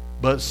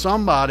 but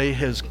somebody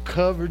has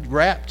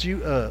wrapped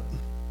you up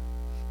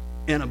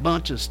in a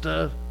bunch of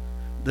stuff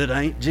that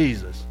ain't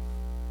Jesus.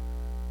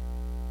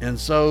 And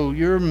so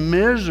you're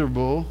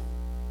miserable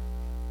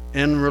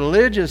in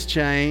religious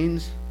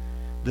chains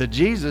that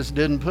Jesus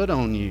didn't put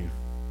on you.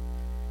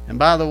 And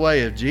by the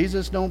way, if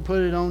Jesus don't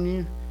put it on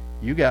you,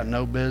 you got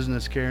no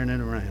business carrying it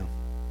around.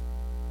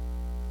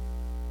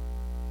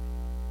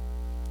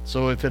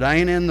 So if it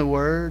ain't in the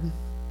Word,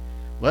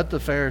 let the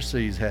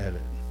Pharisees have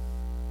it.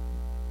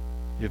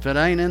 If it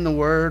ain't in the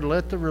Word,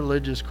 let the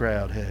religious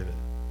crowd have it.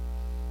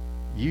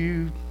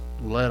 You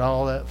let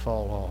all that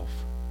fall off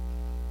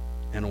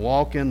and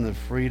walk in the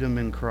freedom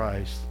in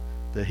Christ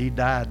that He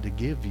died to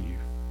give you.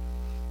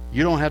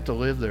 You don't have to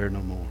live there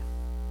no more.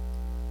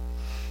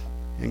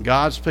 And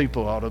God's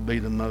people ought to be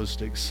the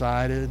most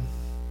excited,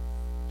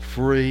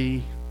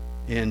 free,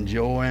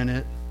 enjoying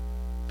it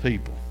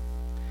people.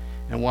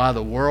 And while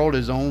the world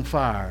is on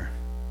fire,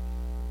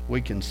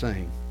 we can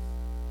sing,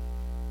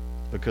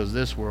 because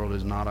this world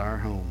is not our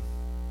home.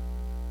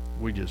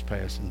 we just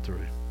passing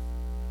through?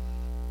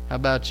 How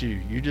about you?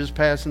 You just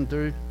passing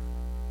through?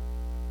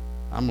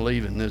 I'm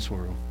leaving this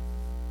world,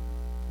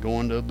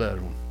 going to a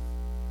better one,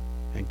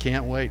 and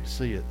can't wait to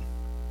see it,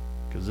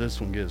 because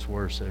this one gets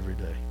worse every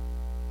day.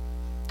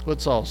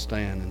 Let's all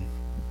stand and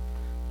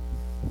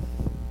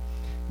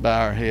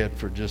bow our head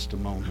for just a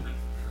moment.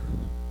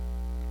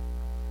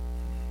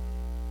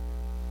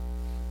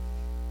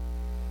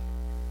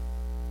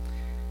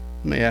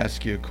 Let me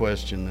ask you a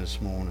question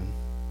this morning.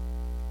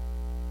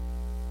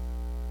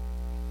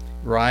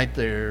 Right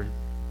there,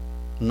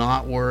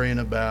 not worrying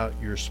about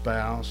your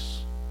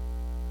spouse,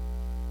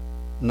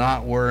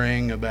 not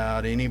worrying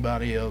about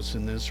anybody else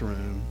in this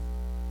room,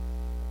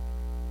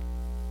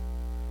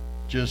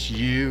 just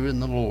you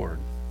and the Lord.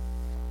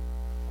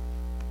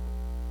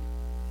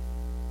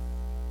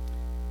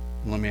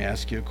 Let me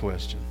ask you a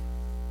question.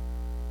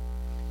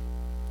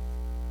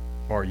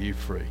 Are you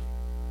free?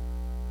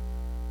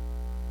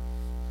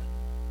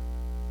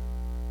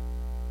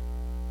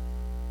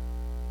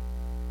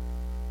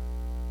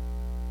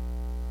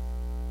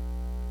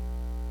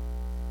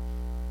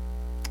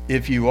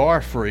 If you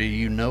are free,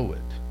 you know it,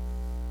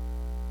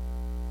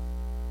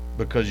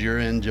 because you're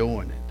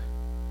enjoying it.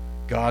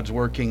 God's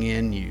working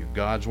in you.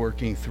 God's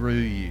working through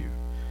you.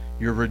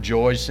 You're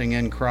rejoicing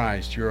in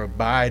Christ. You're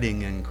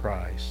abiding in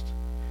Christ.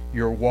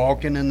 You're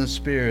walking in the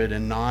Spirit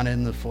and not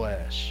in the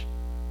flesh.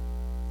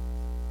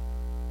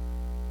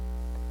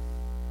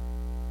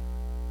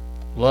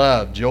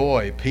 Love,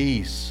 joy,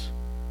 peace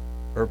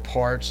are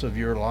parts of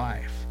your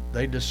life.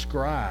 They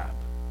describe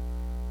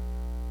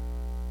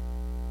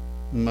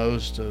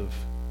most of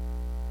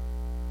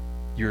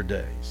your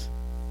days.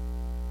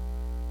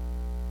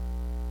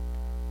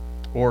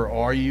 Or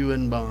are you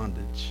in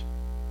bondage?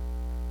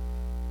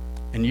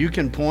 And you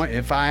can point,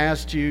 if I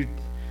asked you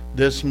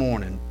this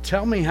morning,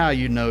 tell me how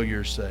you know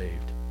you're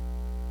saved,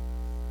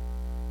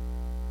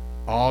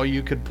 all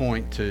you could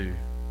point to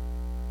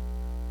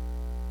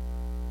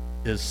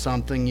is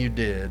something you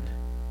did,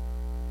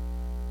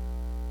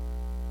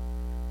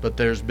 but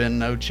there's been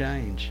no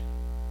change.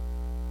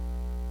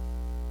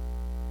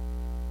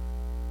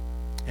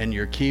 And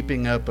you're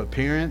keeping up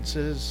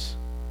appearances.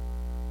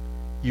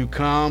 You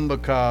come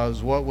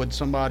because what would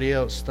somebody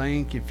else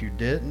think if you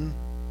didn't?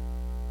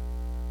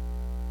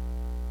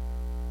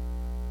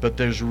 But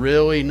there's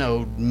really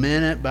no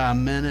minute by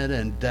minute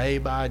and day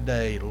by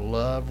day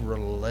love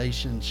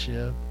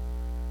relationship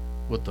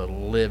with the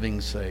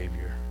living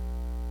Savior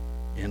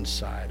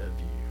inside of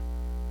you.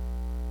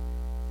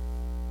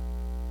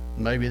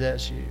 Maybe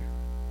that's you.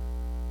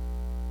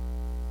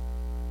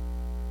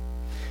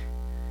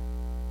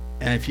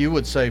 And if you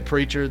would say,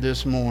 preacher,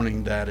 this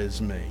morning, that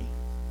is me.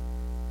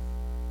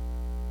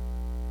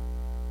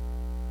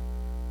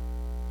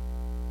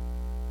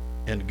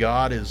 And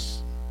God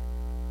is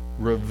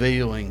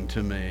revealing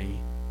to me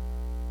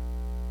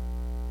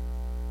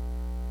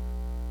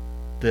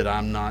that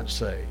I'm not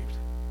saved.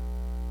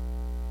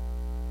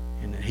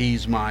 And that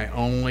He's my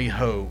only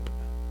hope.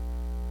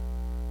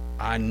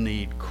 I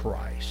need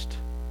Christ.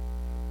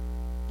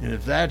 And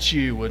if that's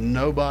you with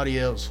nobody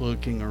else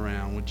looking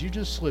around, would you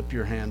just slip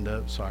your hand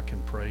up so I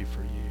can pray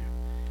for you?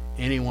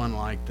 Anyone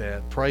like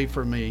that? Pray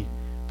for me,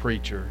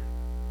 preacher.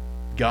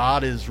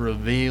 God is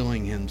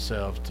revealing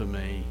Himself to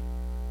me.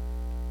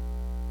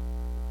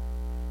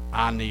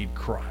 I need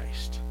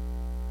Christ.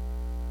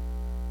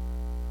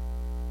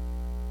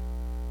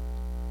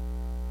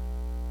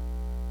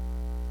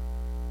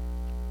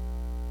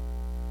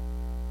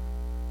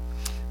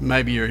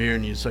 Maybe you're here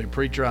and you say,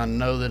 preacher, I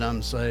know that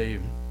I'm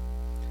saved,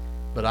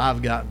 but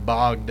I've got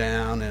bogged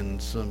down in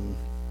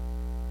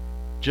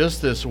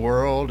just this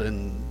world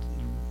and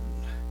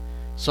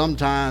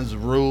sometimes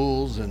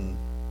rules and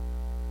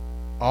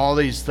all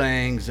these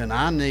things, and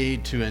I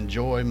need to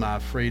enjoy my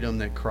freedom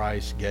that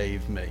Christ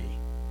gave me.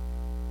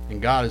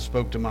 And God has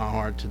spoke to my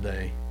heart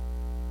today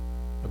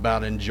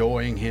about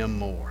enjoying Him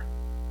more.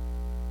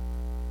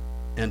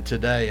 And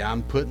today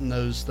I'm putting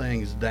those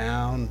things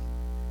down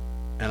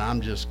and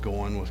I'm just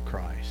going with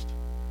Christ.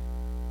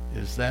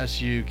 If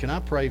that's you, can I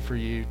pray for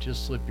you?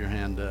 Just slip your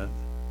hand up.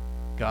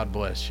 God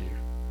bless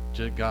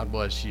you. God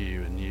bless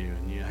you and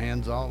your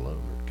hands all over.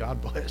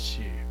 God bless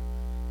you.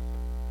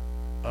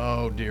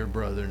 Oh, dear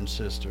brother and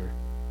sister.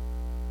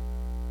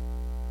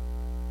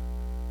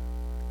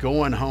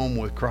 Going home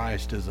with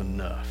Christ is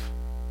enough.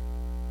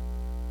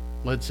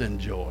 Let's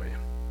enjoy Him.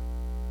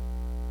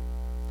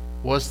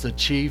 What's the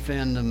chief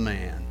end of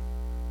man?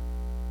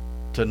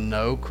 To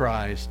know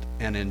Christ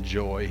and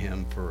enjoy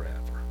Him forever.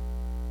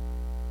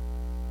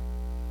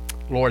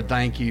 Lord,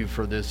 thank You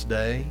for this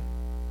day.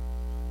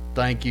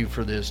 Thank You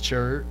for this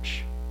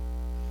church.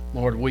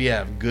 Lord, we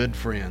have good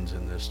friends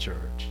in this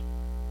church.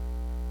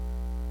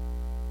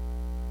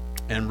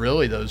 And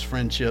really those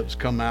friendships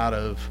come out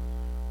of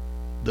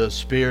the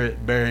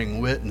Spirit bearing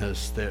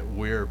witness that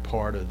we're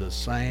part of the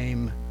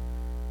same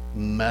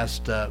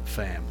messed up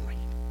family,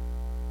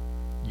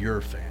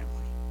 your family.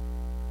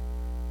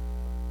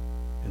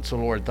 And so,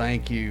 Lord,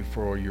 thank You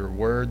for Your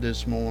word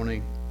this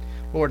morning.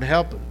 Lord,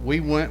 help.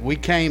 We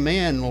came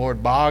in,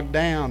 Lord, bogged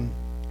down,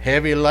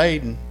 heavy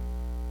laden,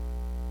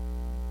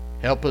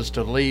 help us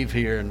to leave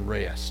here and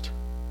rest.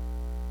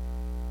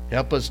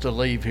 Help us to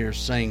leave here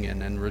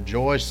singing and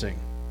rejoicing,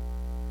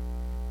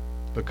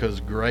 because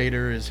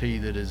greater is He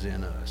that is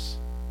in us.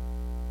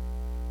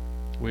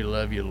 We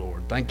love you,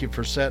 Lord. Thank you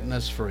for setting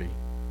us free.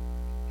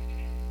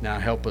 Now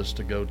help us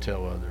to go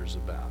tell others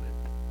about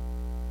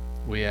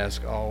it. We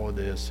ask all of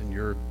this in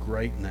your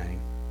great name.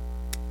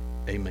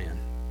 Amen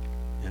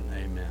and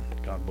amen.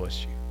 God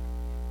bless you.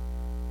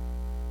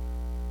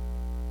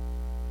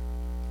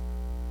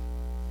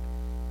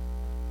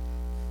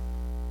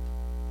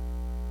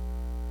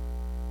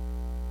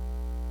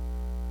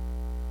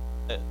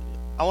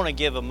 I want to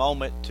give a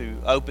moment to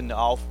open the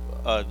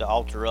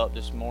altar up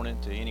this morning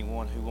to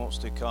anyone who wants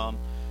to come.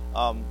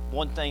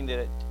 One thing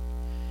that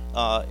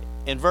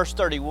in verse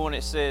 31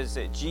 it says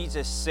that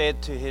Jesus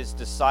said to His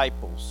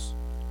disciples,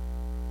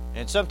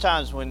 and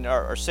sometimes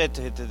or said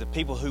to the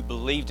people who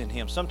believed in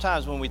Him,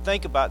 sometimes when we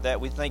think about that,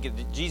 we think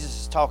that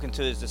Jesus is talking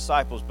to His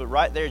disciples, but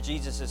right there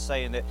Jesus is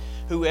saying that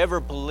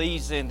whoever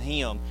believes in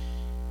Him,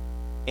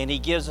 and He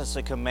gives us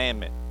a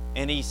commandment,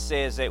 and He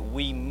says that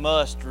we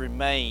must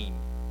remain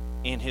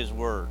in His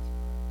Word.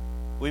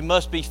 We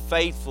must be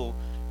faithful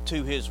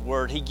to His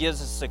Word. He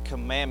gives us a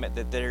commandment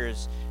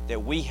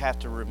that we have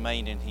to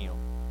remain in Him.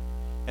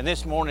 And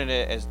this morning,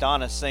 as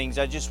Donna sings,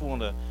 I just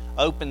want to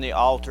open the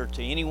altar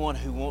to anyone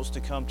who wants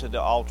to come to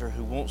the altar,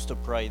 who wants to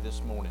pray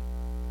this morning.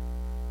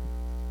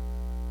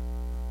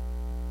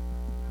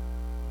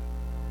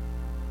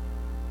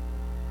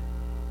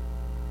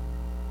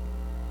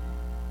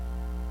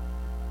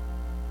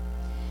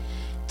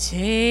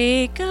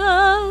 Take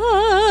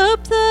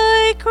up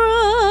thy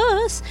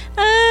cross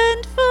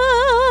and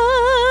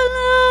follow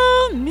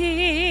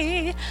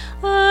me.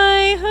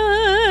 I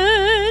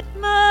heard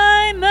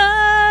my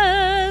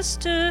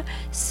Master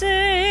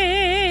say,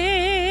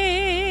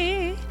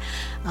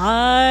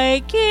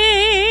 I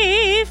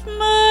gave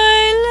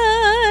my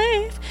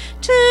life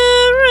to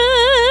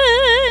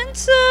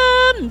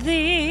ransom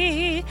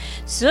thee.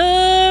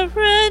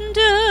 Surrender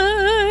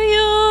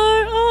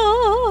your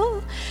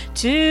all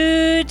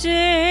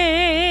today.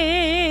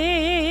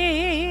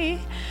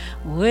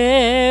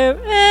 Wherever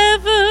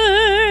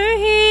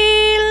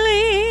He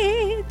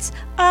leads,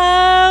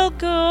 I'll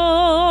go.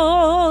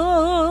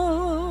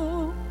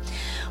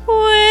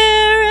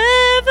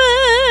 Wherever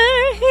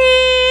He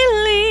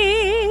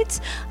leads,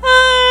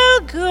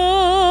 I'll go.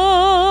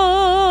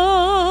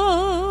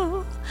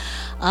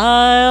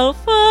 I'll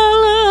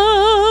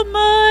follow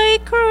my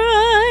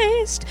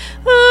Christ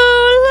who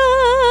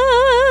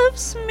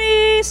loves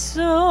me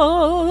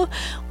so.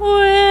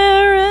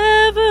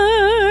 Wherever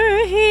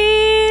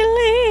He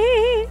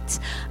leads,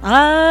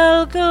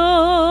 I'll go.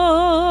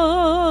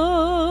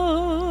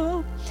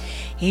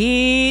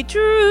 He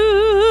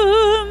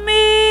drew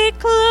me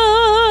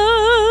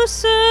closer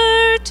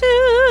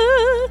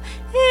to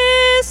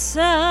His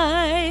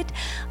side.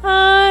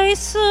 I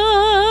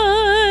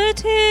sought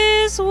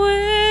His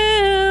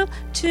will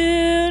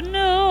to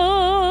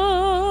know,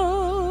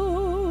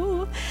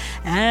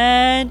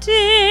 and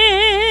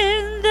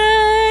in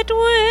that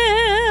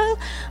will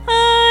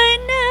I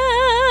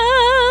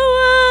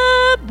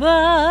now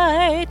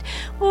abide.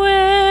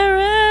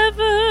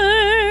 Wherever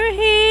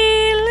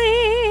He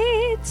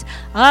leads,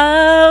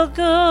 I'll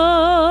go.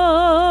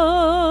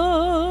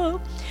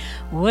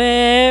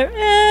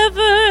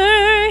 Wherever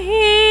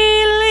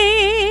He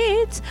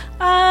leads,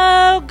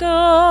 I'll go.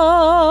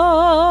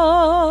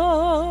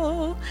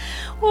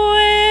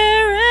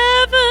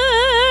 Wherever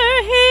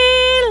He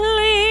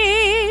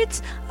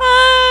leads,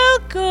 I'll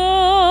go.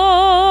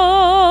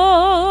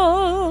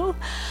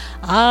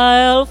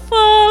 I'll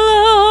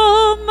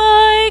follow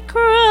my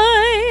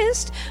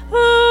Christ who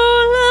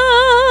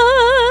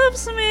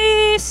loves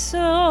me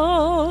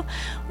so.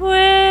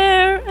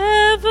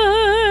 Wherever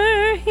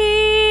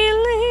He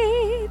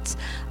leads,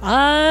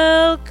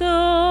 I'll go.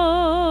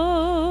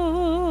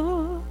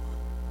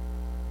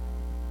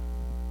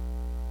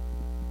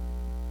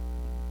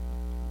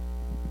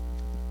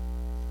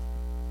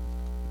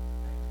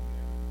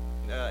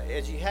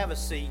 As you have a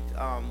seat,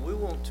 we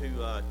want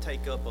to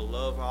take up a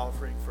love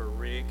offering for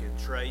Rick and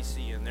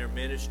Tracy and their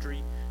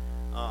ministry.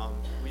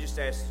 We just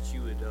ask that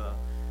you would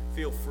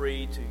feel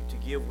free to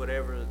give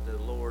whatever the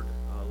Lord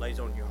lays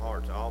on your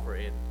heart to offer,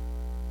 and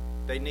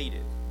they need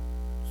it,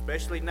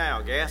 especially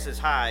now. Gas is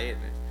high,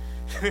 isn't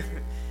it?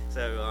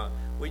 So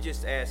we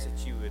just ask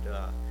that you would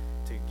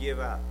to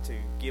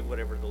give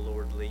whatever the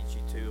Lord leads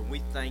you to. And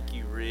we thank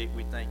you, Rick.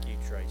 We thank you,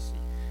 Tracy.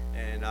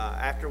 And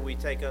after we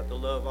take up the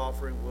love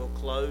offering, we'll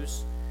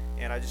close.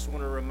 And I just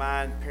want to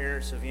remind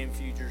parents of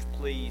infugers,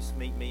 please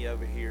meet me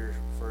over here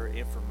for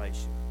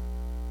information.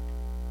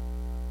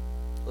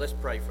 Let's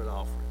pray for the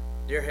offering.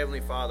 Dear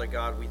Heavenly Father,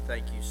 God, we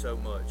thank you so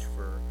much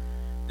for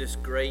this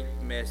great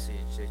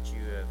message that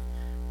you have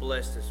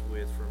blessed us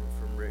with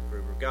from Rick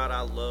Gruber. God, I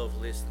love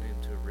listening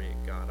to Rick.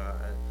 God,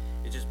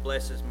 it just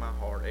blesses my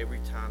heart every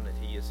time that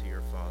he is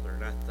here, Father,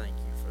 and I thank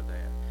you for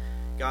that.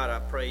 God, I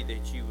pray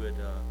that you would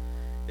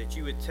that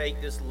you would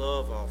take this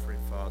love offering,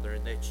 Father,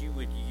 and that you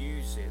would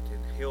use it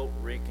and help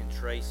Rick and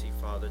Tracy,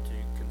 Father, to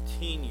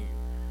continue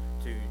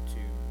to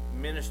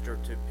minister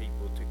to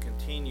people, to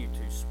continue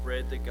to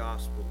spread the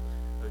gospel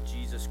of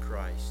Jesus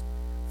Christ.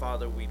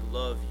 Father, we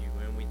love you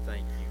and we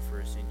thank you for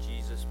us. In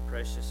Jesus'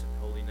 precious and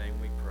holy name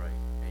we pray.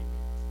 Amen.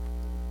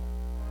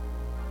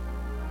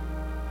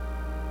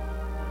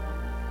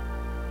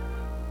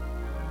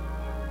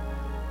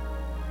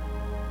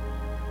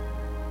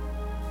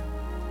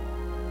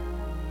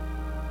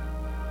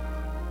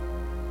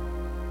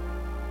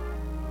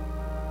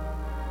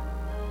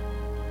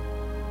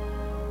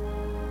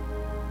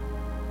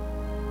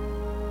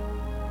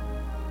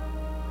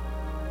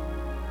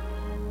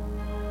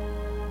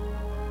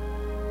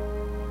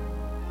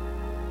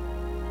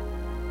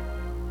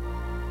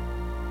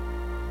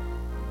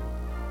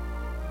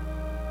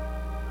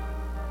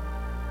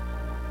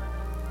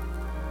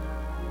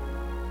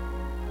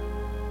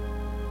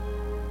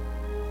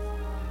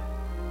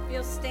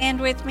 You'll stand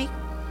with me.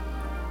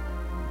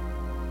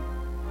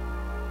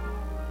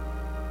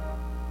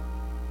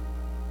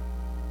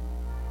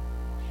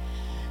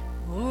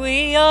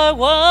 We are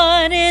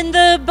one in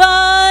the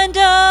bond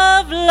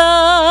of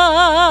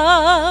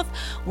love.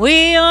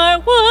 We are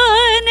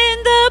one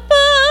in the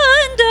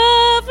bond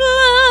of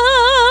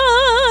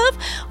love.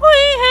 We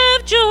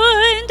have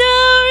joined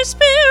our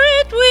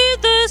spirit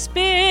with the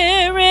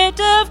Spirit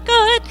of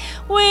God.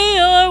 We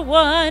are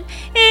one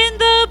in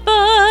the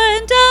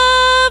bond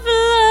of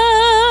love.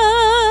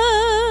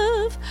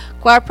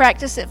 Choir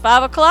practice at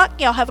 5 o'clock.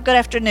 Y'all have a good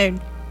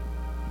afternoon.